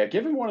 Yeah,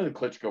 give him one of the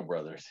Klitschko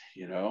brothers.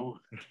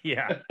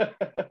 Yeah.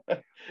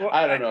 Well,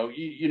 I don't know.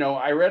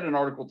 I read an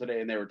article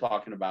today, and they were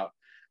talking about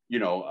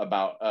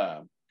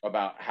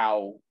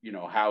how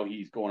how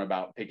he's going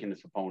about picking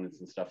his opponents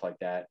and stuff like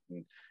that.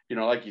 And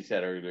like you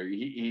said earlier,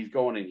 he's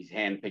going and he's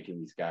hand picking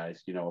these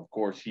guys. Of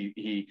course,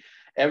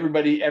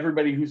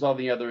 everybody who's on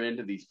the other end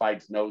of these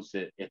fights knows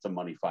that it's a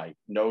money fight,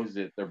 knows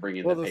that they're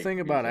bringing. Well, the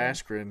thing about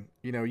Askren,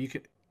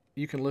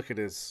 you can look at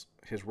his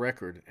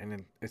record,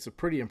 and it's a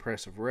pretty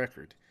impressive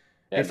record.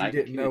 Yeah, if you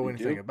didn't know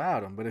anything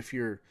about him, but if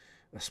you're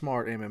a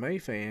smart MMA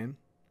fan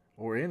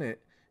or in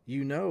it,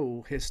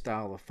 his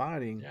style of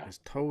fighting is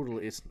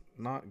totally. It's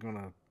not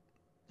gonna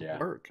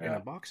work in a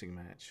boxing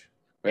match.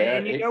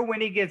 And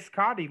when he gets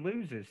caught, he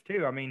loses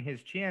too. I mean,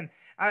 his chin.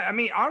 I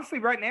mean, honestly,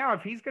 right now,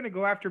 if he's going to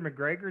go after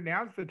McGregor,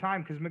 now's the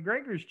time, because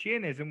McGregor's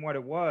chin isn't what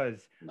it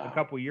was a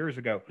couple years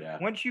ago. Yeah.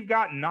 Once you've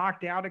got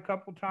knocked out a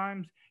couple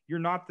times, you're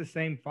not the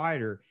same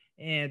fighter.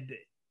 And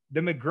the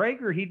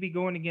McGregor he'd be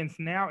going against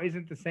now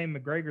isn't the same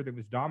McGregor that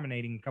was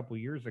dominating a couple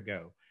years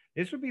ago.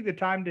 This would be the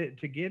time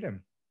to get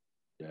him.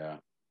 Yeah.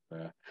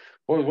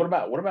 Boy, what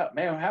about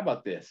man? How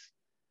about this?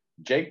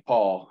 Jake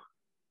Paul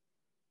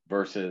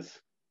versus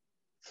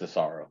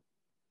Cesaro.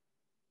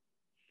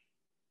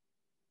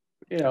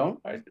 Cesaro,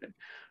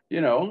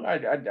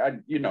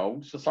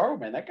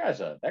 man, that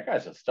guy's a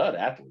stud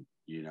athlete.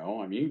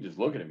 I mean, you can just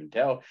look at him and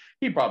tell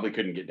he probably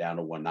couldn't get down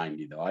to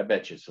 190 though. I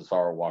bet you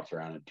Cesaro walks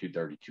around at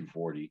 230,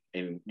 240,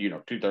 and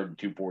 230,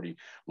 240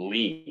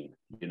 lean.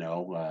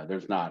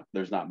 There's not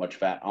much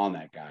fat on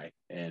that guy,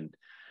 and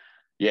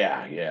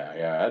yeah,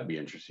 that'd be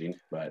interesting.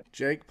 But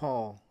Jake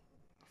Paul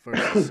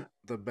versus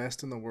the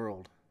best in the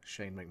world,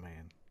 Shane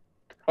McMahon.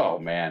 Oh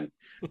man,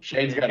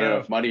 Shane's got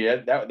enough money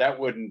that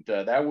wouldn't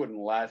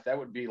last. That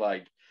would be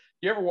like,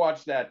 you ever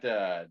watch that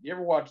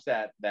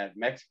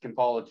Mexican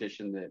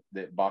politician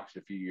that boxed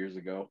a few years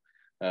ago?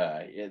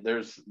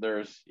 There's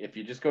if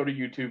you just go to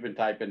YouTube and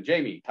type in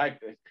Jamie,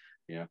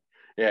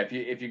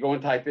 if you go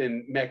and type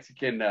in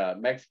Mexican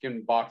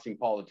boxing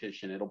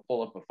politician, it'll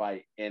pull up a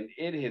fight, and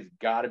it has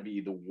got to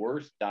be the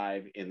worst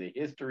dive in the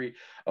history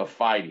of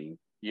fighting.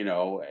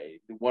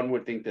 One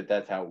would think that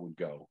that's how it would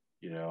go.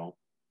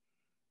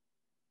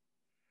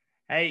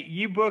 Hey,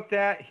 you book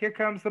that. Here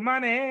comes the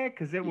money,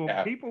 because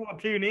people will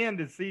tune in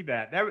to see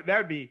that. That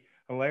would be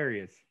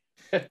hilarious.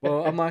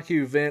 Well, I'm like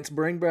you, Vince.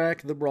 Bring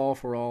back the Brawl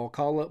for All.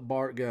 Call up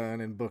Bart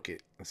Gunn and book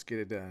it. Let's get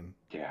it done.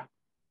 Yeah.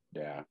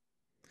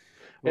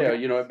 Well,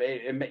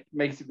 it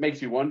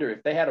makes you wonder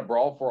if they had a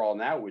Brawl for All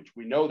now, which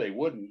we know they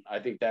wouldn't. I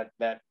think that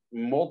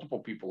multiple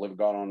people have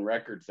gone on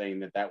record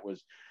saying that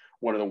was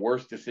one of the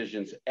worst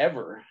decisions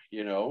ever.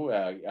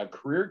 A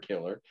career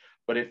killer.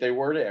 But if they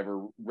were to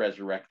ever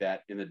resurrect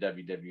that in the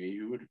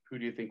WWE, who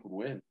do you think would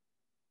win?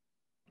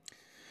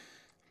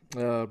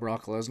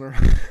 Brock Lesnar.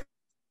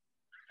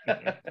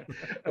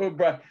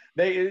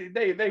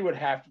 They would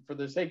have to, for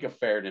the sake of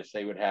fairness,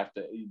 they would have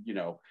to,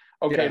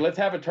 let's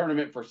have a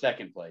tournament for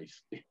second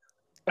place.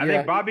 I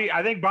think Bobby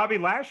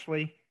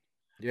Lashley.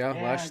 Yeah,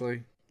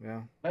 Lashley.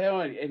 Yeah.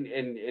 Well,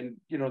 and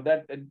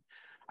that.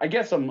 I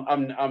guess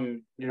let's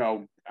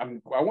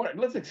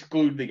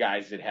exclude the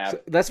guys that have.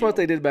 So that's what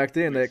they did back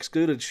then. They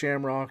excluded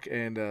Shamrock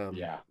and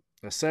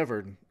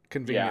Severed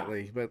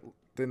conveniently, but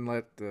didn't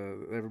let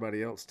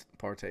everybody else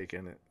partake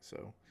in it.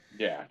 So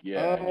yeah.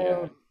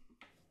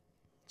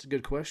 It's a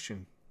good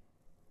question.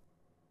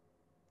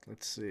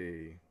 Let's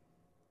see.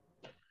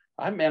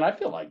 I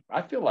feel like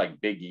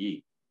Big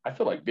E.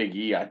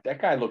 That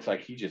guy looks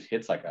like he just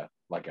hits like a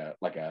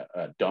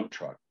dump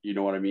truck. You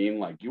know what I mean?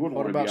 Like, you wouldn't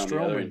want to be on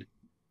the other end.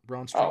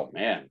 Braun Strowman. Oh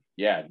man,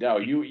 yeah. No,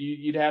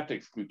 you'd have to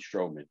exclude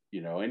Strowman.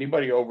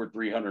 Anybody over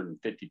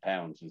 350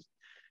 pounds is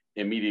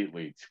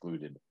immediately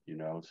excluded.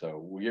 So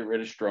we'll get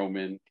rid of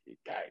Strowman.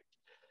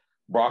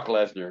 Brock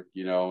Lesnar.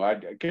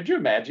 Could you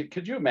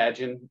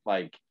imagine?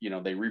 Like,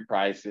 they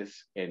reprise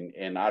this,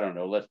 and I don't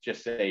know. Let's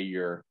just say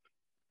you're,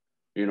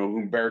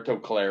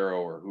 Humberto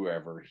Claro or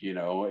whoever.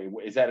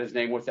 Is that his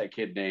name? What's that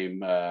kid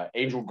name?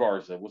 Angel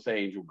Garza. We'll say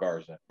Angel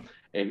Garza.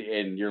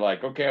 And you're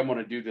like, okay, I'm going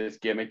to do this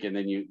gimmick. And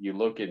then you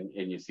look and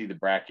you see the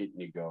bracket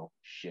and you go,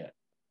 shit,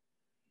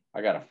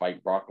 I got to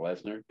fight Brock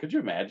Lesnar. Could you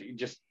imagine?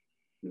 Just,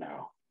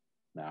 no,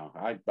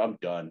 I'm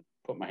done.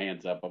 Put my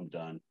hands up. I'm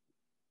done.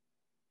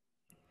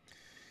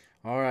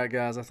 All right,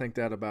 guys, I think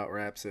that about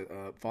wraps it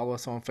up. Follow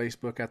us on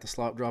Facebook at The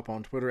Slop Drop,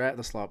 on Twitter at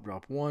The Slop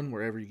Drop 1.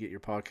 Wherever you get your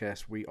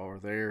podcast, we are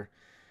there.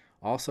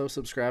 Also,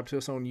 subscribe to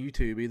us on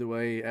YouTube. Either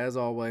way, as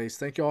always,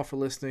 thank you all for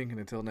listening, and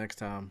until next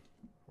time,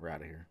 we're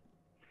out of here.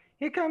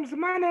 Here comes the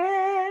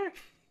money.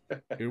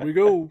 Here we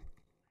go.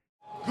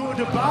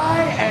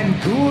 Goodbye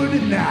and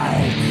good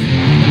night.